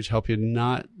reverse mortgage help you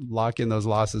not lock in those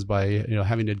losses by,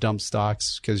 having to dump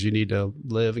stocks because you need to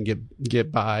live and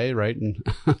get by, right? And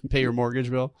pay your mortgage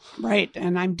bill? Right.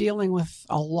 And I'm dealing with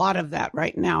a lot of that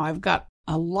right now. I've got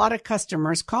a lot of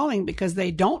customers calling because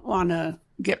they don't want to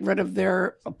get rid of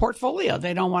their portfolio.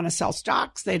 They don't want to sell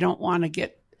stocks. They don't want to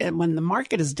get when the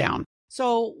market is down.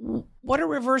 So what a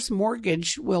reverse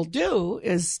mortgage will do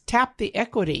is tap the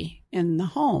equity in the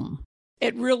home.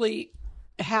 It really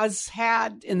has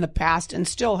had in the past and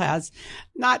still has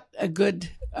not a good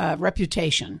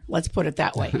reputation. Let's put it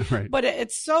that way. Right. But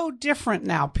it's so different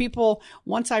now. People,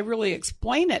 once I really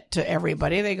explain it to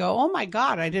everybody, they go, oh my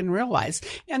God, I didn't realize.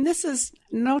 And this is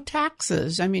no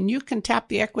taxes. I mean, you can tap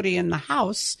the equity in the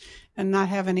house and not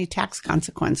have any tax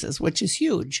consequences, which is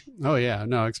huge. Oh, yeah.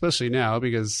 No, especially now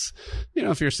because,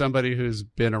 if you're somebody who's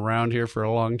been around here for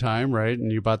a long time, right,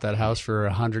 and you bought that house for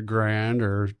 $100,000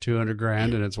 or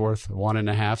 $200,000 and it's worth $1.5,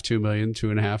 $2 million,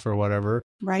 $2.5 or whatever.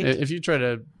 Right. If you try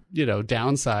to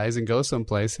downsize and go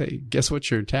someplace, hey, guess what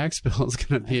your tax bill is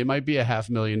going to be? It might be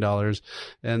 $500,000.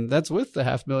 And that's with the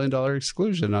 $500,000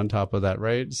 exclusion on top of that,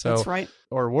 right? So, that's right.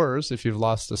 Or worse, if you've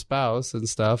lost a spouse and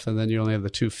stuff, and then you only have the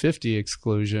 $250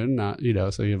 exclusion, so you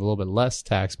have a little bit less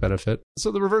tax benefit.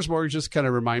 So the reverse mortgage just kind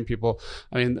of remind people,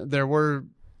 there were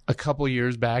a couple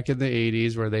years back in the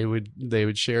 80s where they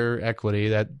would share equity.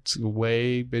 That's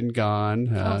way been gone.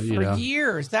 For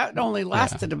years. That only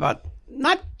lasted about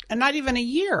not even a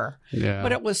year. Yeah.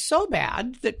 But it was so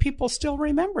bad that people still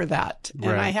remember that.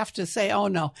 And Right. I have to say, oh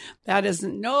no,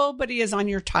 nobody is on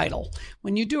your title.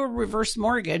 When you do a reverse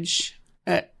mortgage,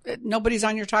 nobody's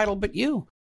on your title but you.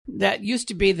 That used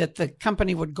to be that the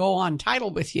company would go on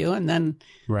title with you and then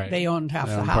Right. they owned half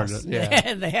They the own part house. of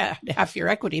it, They had half your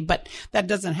equity, but that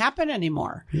doesn't happen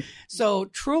anymore. So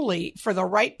truly, for the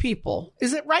right people,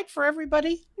 is it right for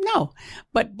everybody? No.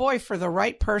 But boy, for the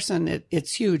right person,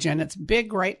 it's huge and it's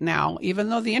big right now. Even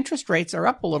though the interest rates are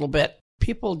up a little bit,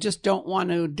 people just don't want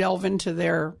to delve into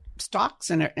their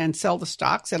stocks and sell the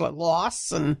stocks at a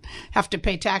loss and have to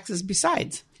pay taxes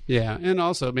besides. Yeah. And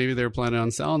also maybe they're planning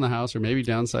on selling the house or maybe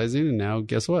downsizing. And now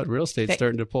guess what? Real estate's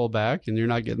starting to pull back and you're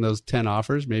not getting those 10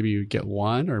 offers. Maybe you get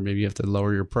one or maybe you have to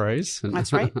lower your price.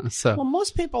 That's right. So, well,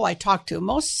 most people I talk to,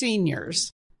 most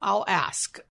seniors, I'll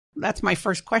ask, that's my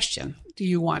first question. Do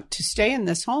you want to stay in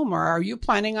this home or are you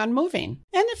planning on moving?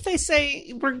 And if they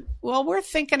say, we're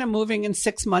thinking of moving in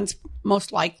 6 months,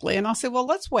 most likely. And I'll say, well,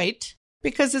 let's wait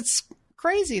because it's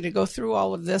crazy to go through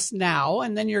all of this now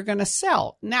and then you're going to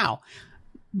sell now.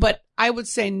 But I would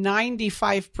say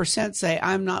 95% say,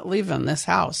 I'm not leaving this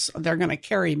house. They're going to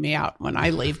carry me out when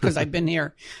I leave because I've been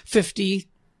here 50,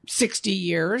 60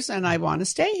 years and I want to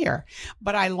stay here.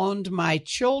 But I loaned my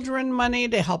children money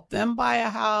to help them buy a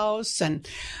house. And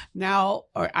now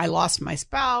I lost my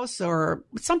spouse or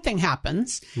something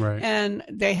happens right. and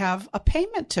they have a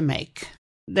payment to make.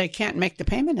 They can't make the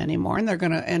payment anymore and they're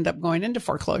going to end up going into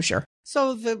foreclosure.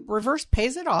 So the reverse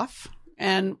pays it off.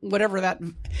 And whatever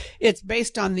it's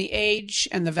based on the age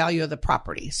and the value of the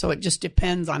property. So it just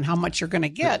depends on how much you're going to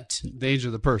get. The age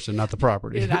of the person, not the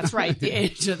property. That's right. The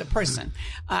age of the person.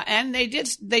 And they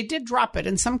did drop it.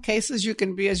 In some cases, you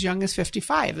can be as young as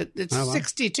 55. It's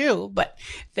 62, but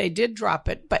they did drop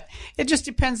it. But it just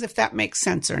depends if that makes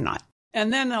sense or not.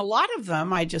 And then a lot of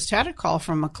them, I just had a call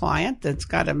from a client that's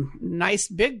got a nice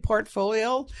big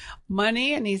portfolio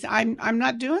money. And I'm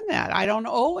not doing that. I don't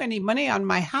owe any money on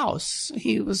my house.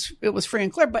 It was free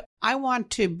and clear, but I want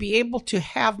to be able to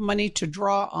have money to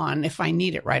draw on if I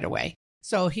need it right away.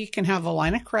 So he can have a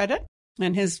line of credit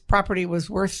and his property was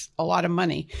worth a lot of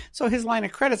money. So his line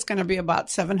of credit's going to be about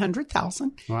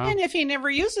 $700,000. Wow. And if he never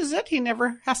uses it, he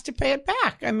never has to pay it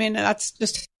back. I mean, that's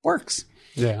just works.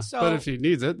 Yeah, so but if he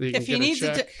needs it, he can get a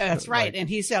check. That's right. And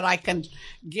he said, I can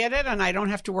get it and I don't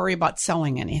have to worry about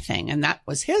selling anything. And that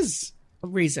was his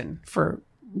reason for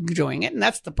doing it. And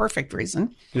that's the perfect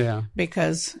reason. Yeah.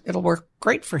 Because it'll work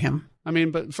great for him. I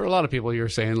mean, but for a lot of people, you're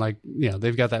saying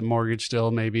they've got that mortgage still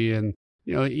maybe and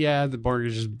the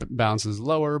mortgage bounces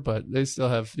lower, but they still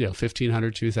have, $1,500,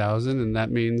 $2,000. And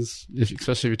that means,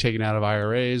 especially if you're taking out of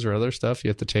IRAs or other stuff, you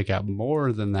have to take out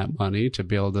more than that money to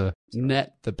be able to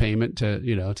net the payment to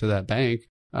that bank.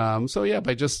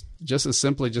 By just as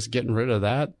simply just getting rid of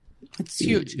that. It's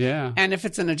huge. Yeah. And if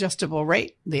it's an adjustable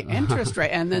rate, the interest rate,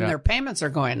 and then their payments are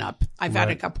going up. I've had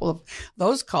a couple of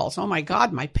those calls. Oh my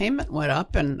God, my payment went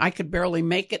up and I could barely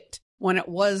make it when it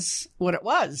was what it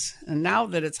was. And now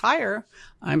that it's higher,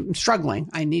 I'm struggling.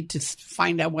 I need to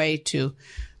find a way to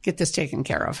get this taken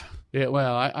care of. Yeah,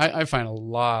 well, I find a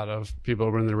lot of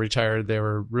people when they're retired, they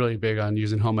were really big on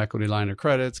using home equity line of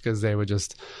credits because they would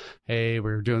just, hey,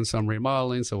 we're doing some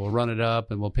remodeling, so we'll run it up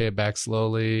and we'll pay it back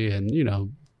slowly. And,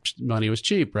 money was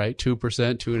cheap, right? 2%,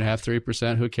 2.5%,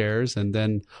 3%, who cares? And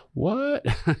then what?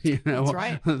 That's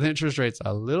right. The interest rate's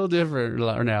a little different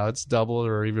now. It's doubled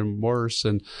or even worse.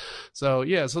 And so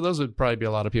those would probably be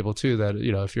a lot of people too that,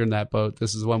 if you're in that boat,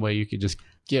 this is one way you could just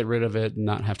get rid of it and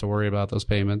not have to worry about those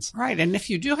payments. Right. And if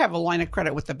you do have a line of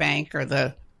credit with the bank or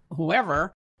the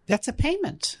whoever, that's a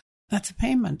payment. That's a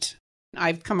payment.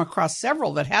 I've come across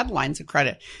several that had lines of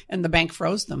credit and the bank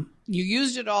froze them. You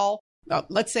used it all.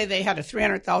 Let's say they had a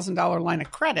 $300,000 line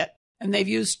of credit and they've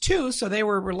used 2. So they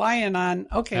were relying on,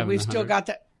 okay, we've still got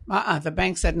that. The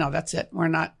bank said, no, that's it. We're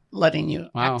not letting you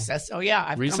access. Oh,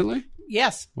 yeah. Recently?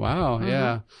 Yes. Wow. Mm-hmm.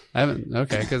 Yeah. I haven't.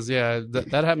 Okay. Because, that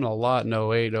happened a lot in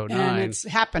 08, 09. And it's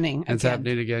happening again. It's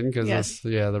happening again because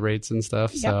the rates and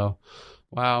stuff. Yep. So,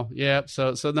 wow. Yeah.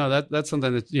 So no, that's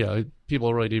something that,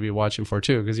 people really need to be watching for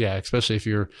too. Because, especially if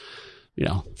you're,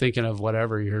 thinking of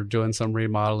whatever, you're doing some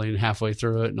remodeling halfway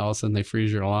through it and all of a sudden they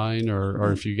freeze your line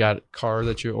or if you got a car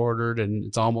that you ordered and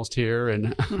it's almost here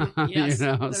and, yes,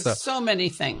 there's so many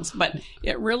things, but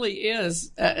it really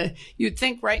is, you'd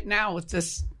think right now with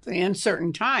the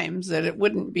uncertain times that it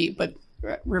wouldn't be, but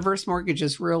reverse mortgage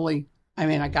is really,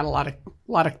 I got a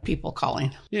lot of people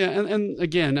calling. Yeah. And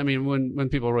again, when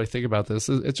people really think about this,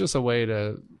 it's just a way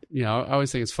to, I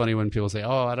always think it's funny when people say,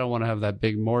 "Oh, I don't want to have that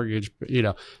big mortgage,"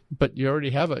 but you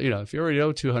already have if you already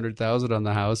owe $200,000 on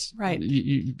the house, right?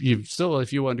 You still,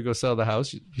 if you wanted to go sell the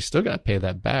house, you still got to pay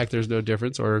that back. There's no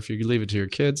difference. Or if you leave it to your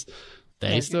kids,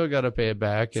 they still got to pay it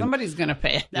back. Somebody's going to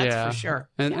pay it. That's for sure.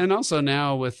 And also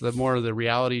now with the more of the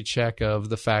reality check of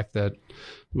the fact that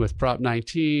with Prop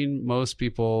 19, most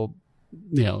people,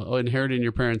 inheriting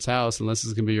your parents' house, unless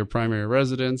it's going to be your primary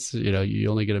residence, you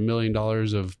only get $1 million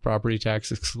of property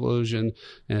tax exclusion.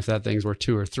 And if that thing's worth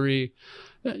 2 or 3,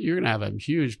 you're going to have a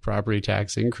huge property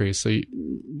tax increase. So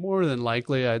more than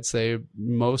likely, I'd say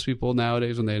most people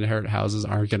nowadays, when they inherit houses,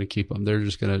 aren't going to keep them. They're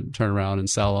just going to turn around and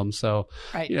sell them. So,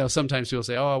 sometimes people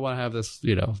say, "Oh, I want to have this,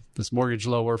 this mortgage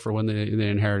lower for when they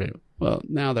inherit it." Well,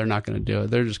 now they're not going to do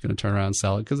it. They're just going to turn around and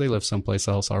sell it because they live someplace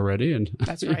else already. And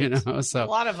that's right. So a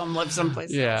lot of them live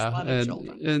someplace else. A lot of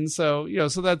children. And so,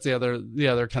 so that's the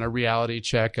other kind of reality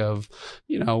check of,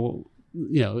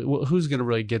 who's going to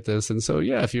really get this? And so,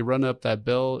 if you run up that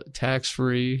bill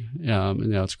tax-free,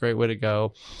 it's a great way to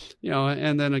go,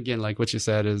 and then again, like what you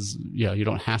said is, you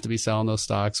don't have to be selling those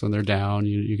stocks when they're down.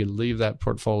 You can leave that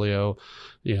portfolio,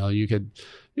 you could,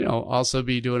 also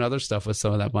be doing other stuff with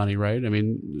some of that money, right?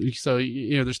 So,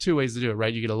 there's 2 ways to do it,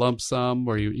 right? You get a lump sum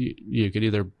where you could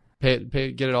either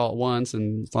get it all at once,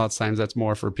 and lots of times that's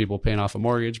more for people paying off a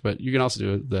mortgage, but you can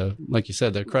also do like you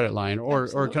said, the credit line or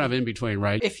kind of in between,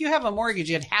 right? If you have a mortgage,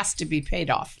 it has to be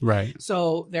paid off. Right.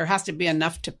 So there has to be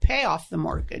enough to pay off the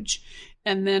mortgage.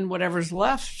 And then whatever's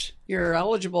left, you're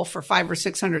eligible for $500,000 or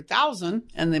 $600,000,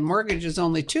 and the mortgage is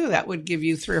only $200,000. That would give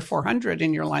you $300,000 or $400,000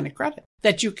 in your line of credit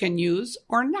that you can use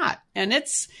or not. And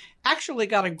it's actually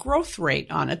got a growth rate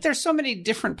on it. There's so many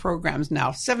different programs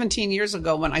now. 17 years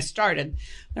ago when I started,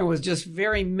 there was just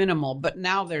very minimal, but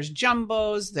now there's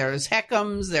jumbos, there's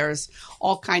HECMs, there's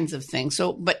all kinds of things.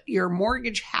 So, but your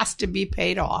mortgage has to be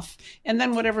paid off, and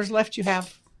then whatever's left you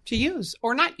have to use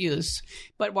or not use.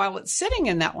 But while it's sitting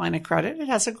in that line of credit, it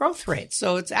has a growth rate.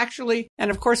 So it's actually, and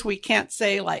of course we can't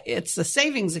say like it's a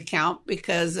savings account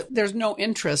because there's no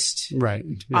interest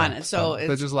on it. So it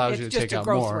just allows you to take out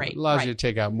more. It allows you to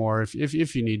take out more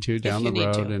if you need to down the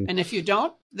road. And if you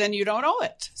don't, then you don't owe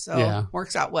it. So it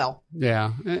works out well.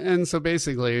 Yeah. And so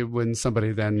basically when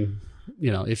somebody then,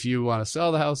 if you want to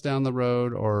sell the house down the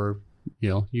road or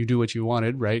you do what you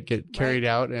wanted, right? Get carried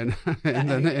out and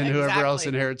whoever else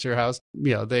inherits your house,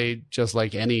 they just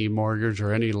like any mortgage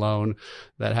or any loan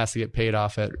that has to get paid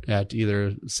off at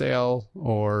either sale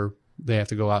or they have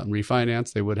to go out and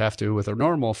refinance. They would have to with a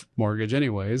normal mortgage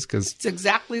anyways, because it's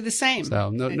exactly the same. So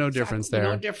no difference there.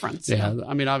 No difference. Yeah.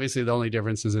 Obviously the only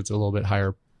difference is it's a little bit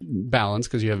higher balance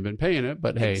because you haven't been paying it,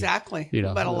 but hey, exactly.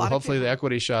 But hopefully the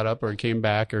equity shot up or came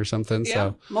back or something. Yeah.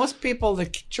 So most people, the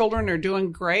children are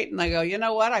doing great, and they go, you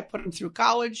know what? I put them through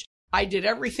college. I did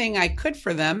everything I could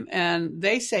for them, and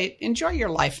they say, enjoy your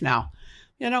life now.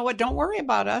 You know what? Don't worry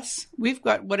about us. We've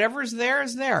got whatever's there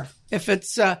is there. If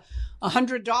it's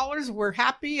 $100, we're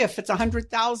happy. If it's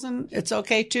 $100,000, it's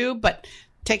okay too. But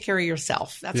take care of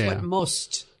yourself. That's what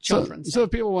most children say. So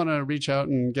if people want to reach out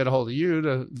and get a hold of you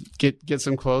to get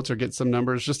some quotes or get some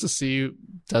numbers just to see,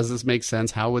 does this make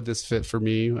sense? How would this fit for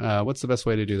me? What's the best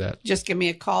way to do that? Just give me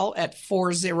a call at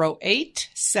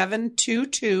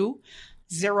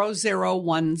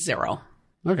 408-722-0010.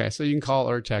 Okay, so you can call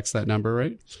or text that number,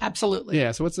 right? Absolutely.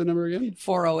 Yeah, so what's the number again?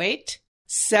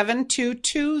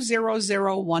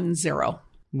 408-722-0010.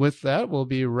 With that, we'll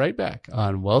be right back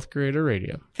on Wealth Creator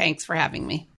Radio. Thanks for having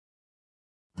me.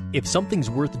 If something's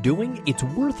worth doing, it's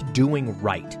worth doing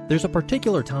right. There's a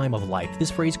particular time of life this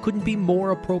phrase couldn't be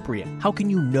more appropriate. How can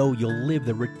you know you'll live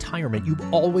the retirement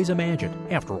you've always imagined?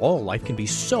 After all, life can be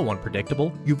so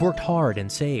unpredictable. You've worked hard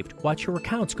and saved. Watch your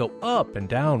accounts go up and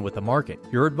down with the market.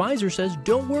 Your advisor says,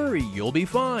 don't worry, you'll be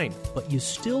fine. But you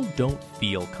still don't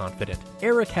feel confident.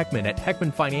 Eric Heckman at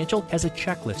Heckman Financial has a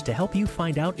checklist to help you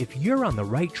find out if you're on the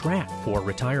right track for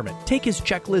retirement. Take his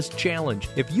checklist challenge.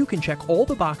 If you can check all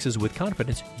the boxes with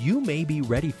confidence, you may be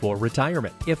ready for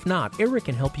retirement. If not, Eric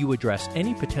can help you address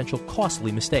any potential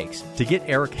costly mistakes. To get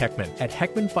Eric Heckman at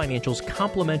Heckman Financial's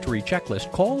complimentary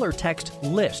checklist, call or text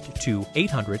LIST to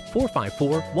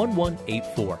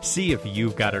 800-454-1184. See if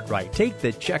you've got it right. Take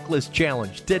the checklist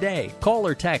challenge today. Call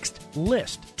or text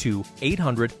LIST to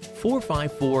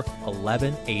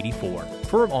 800-454-1184.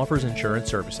 Firm offers insurance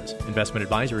services. Investment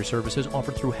advisory services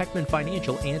offered through Heckman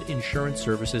Financial and Insurance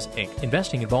Services, Inc.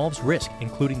 Investing involves risk,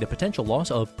 including the potential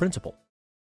loss of principal.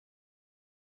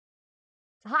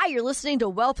 Hi, you're listening to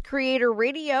Wealth Creator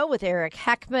Radio with Eric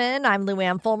Heckman. I'm Lou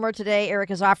Ann Fulmer. Today,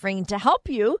 Eric is offering to help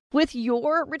you with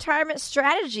your retirement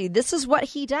strategy. This is what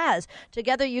he does.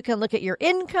 Together, you can look at your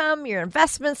income, your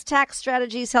investments, tax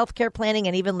strategies, healthcare planning,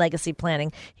 and even legacy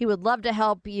planning. He would love to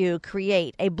help you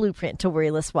create a blueprint to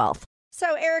worryless wealth.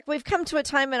 So, Eric, we've come to a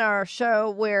time in our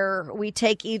show where we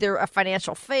take either a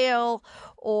financial fail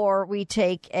or we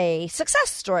take a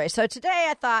success story. So today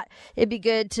I thought it'd be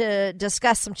good to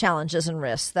discuss some challenges and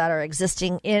risks that are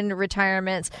existing in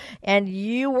retirements. And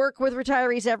you work with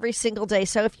retirees every single day.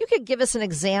 So if you could give us an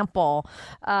example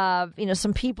of,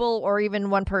 some people or even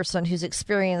one person who's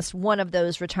experienced one of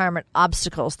those retirement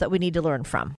obstacles that we need to learn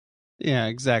from. Yeah,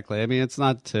 exactly. I mean, it's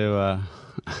not to,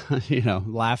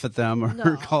 laugh at them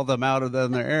or call them out of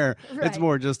their error. Right. It's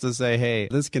more just to say, hey,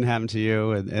 this can happen to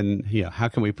you, and how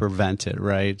can we prevent it,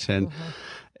 right?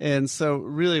 And so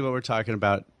really what we're talking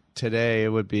about today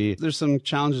would be there's some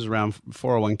challenges around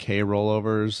 401k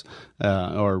rollovers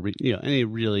or any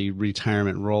really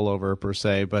retirement rollover per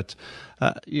se. But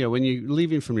when you're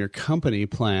leaving from your company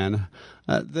plan,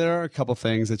 there are a couple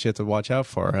things that you have to watch out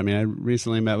for. I mean, I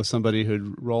recently met with somebody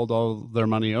who'd rolled all their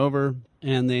money over,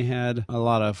 and they had a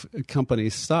lot of company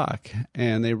stock,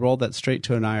 and they rolled that straight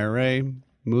to an IRA,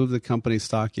 moved the company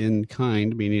stock in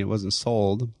kind, meaning it wasn't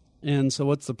sold. And so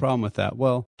what's the problem with that?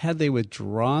 Well, had they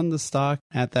withdrawn the stock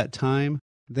at that time,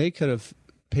 they could have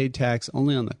paid tax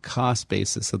only on the cost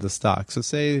basis of the stock. So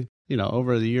say,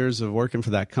 over the years of working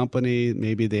for that company,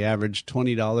 maybe they averaged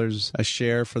 $20 a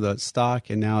share for the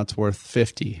stock, and now it's worth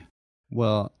 $50.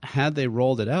 Well, had they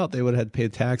rolled it out, they would have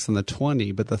paid tax on the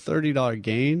 $20, but the $30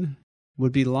 gain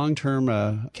would be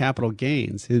long-term capital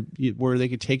gains where they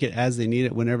could take it as they need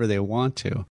it whenever they want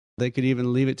to. They could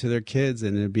even leave it to their kids,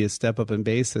 and it'd be a step up in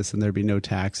basis, and there'd be no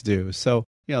tax due. So,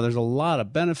 there's a lot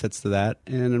of benefits to that.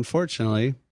 And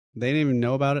unfortunately, they didn't even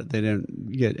know about it. They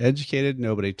didn't get educated.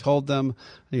 Nobody told them.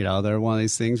 They're one of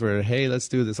these things where, hey, let's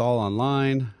do this all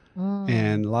online.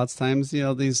 And lots of times,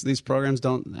 these programs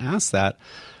don't ask that.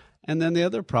 And then the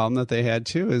other problem that they had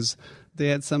too is they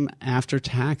had some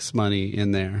after-tax money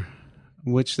in there,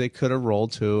 which they could have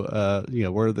rolled to,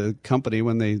 where the company,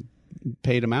 when they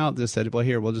paid them out, they said, well,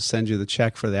 here, we'll just send you the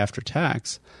check for the after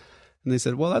tax. And they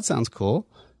said, well, that sounds cool.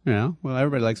 Well,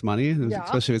 everybody likes money,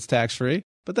 especially if it's tax-free.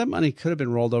 But that money could have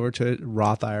been rolled over to a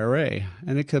Roth IRA,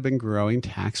 and it could have been growing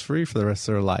tax-free for the rest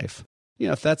of their life.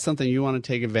 If that's something you want to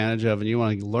take advantage of and you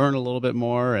want to learn a little bit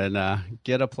more and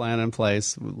get a plan in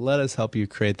place, let us help you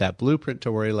create that blueprint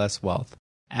to worry less wealth.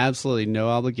 Absolutely no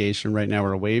obligation. Right now,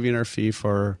 we're waiving our fee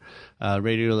for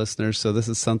radio listeners, so this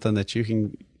is something that you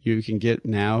can get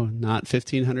now, not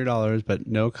 $1,500, but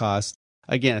no cost.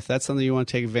 Again, if that's something you want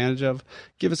to take advantage of,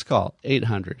 give us a call,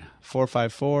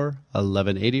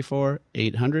 800-454-1184,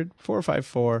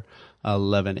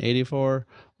 800-454-1184,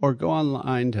 or go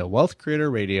online to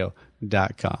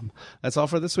wealthcreatorradio.com. That's all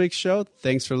for this week's show.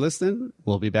 Thanks for listening.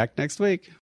 We'll be back next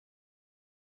week.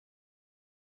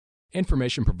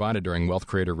 Information provided during Wealth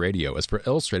Creator Radio is for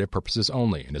illustrative purposes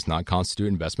only and does not constitute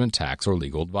investment, tax, or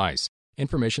legal advice.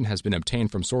 Information has been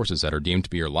obtained from sources that are deemed to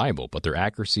be reliable, but their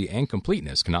accuracy and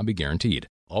completeness cannot be guaranteed.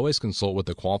 Always consult with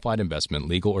a qualified investment,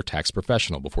 legal, or tax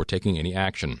professional before taking any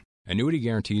action. Annuity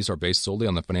guarantees are based solely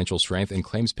on the financial strength and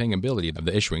claims-paying ability of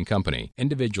the issuing company.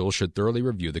 Individuals should thoroughly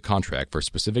review the contract for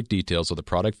specific details of the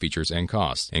product features and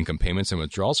costs. Income payments and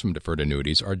withdrawals from deferred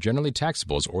annuities are generally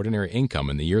taxable as ordinary income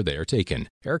in the year they are taken.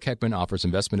 Eric Heckman offers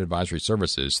investment advisory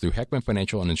services through Heckman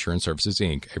Financial and Insurance Services,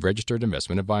 Inc., a registered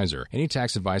investment advisor. Any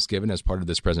tax advice given as part of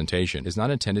this presentation is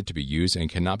not intended to be used and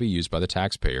cannot be used by the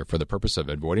taxpayer for the purpose of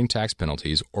avoiding tax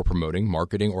penalties or promoting,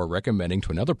 marketing, or recommending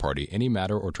to another party any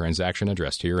matter or transaction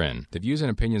addressed herein. information. The views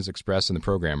and opinions expressed in the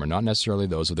program are not necessarily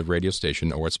those of the radio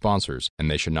station or its sponsors, and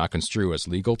they should not construe as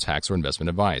legal, tax, or investment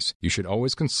advice. You should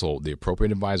always consult the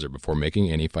appropriate advisor before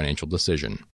making any financial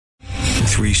decision.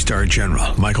 3-star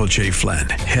General Michael J. Flynn,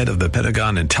 head of the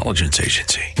Pentagon Intelligence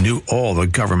Agency, knew all the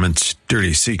government's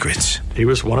dirty secrets. He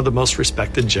was one of the most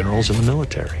respected generals in the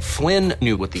military. Flynn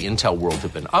knew what the intel world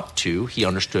had been up to. He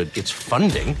understood its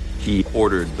funding. He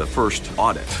ordered the first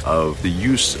audit of the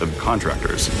use of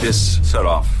contractors. This set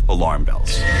off alarm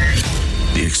bells.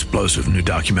 The explosive new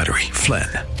documentary, Flynn,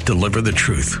 Deliver the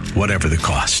Truth, Whatever the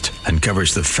Cost,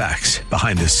 uncovers the facts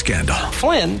behind this scandal.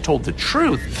 Flynn told the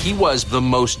truth. He was the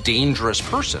most dangerous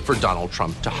person for Donald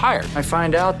Trump to hire. I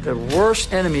find out the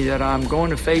worst enemy that I'm going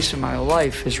to face in my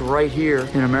life is right here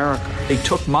in America. They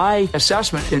took my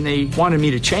assessment and they wanted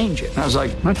me to change it. And I was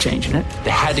like, I'm not changing it.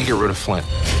 They had to get rid of Flynn.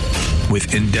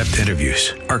 With in-depth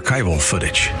interviews, archival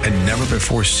footage, and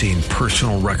never-before-seen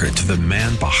personal records of the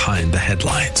man behind the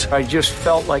headlines. I just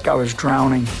felt like I was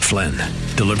drowning. Flynn,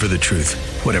 Deliver the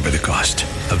Truth, Whatever the Cost.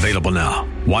 Available now.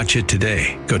 Watch it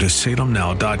today. Go to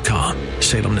salemnow.com.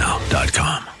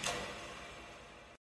 salemnow.com.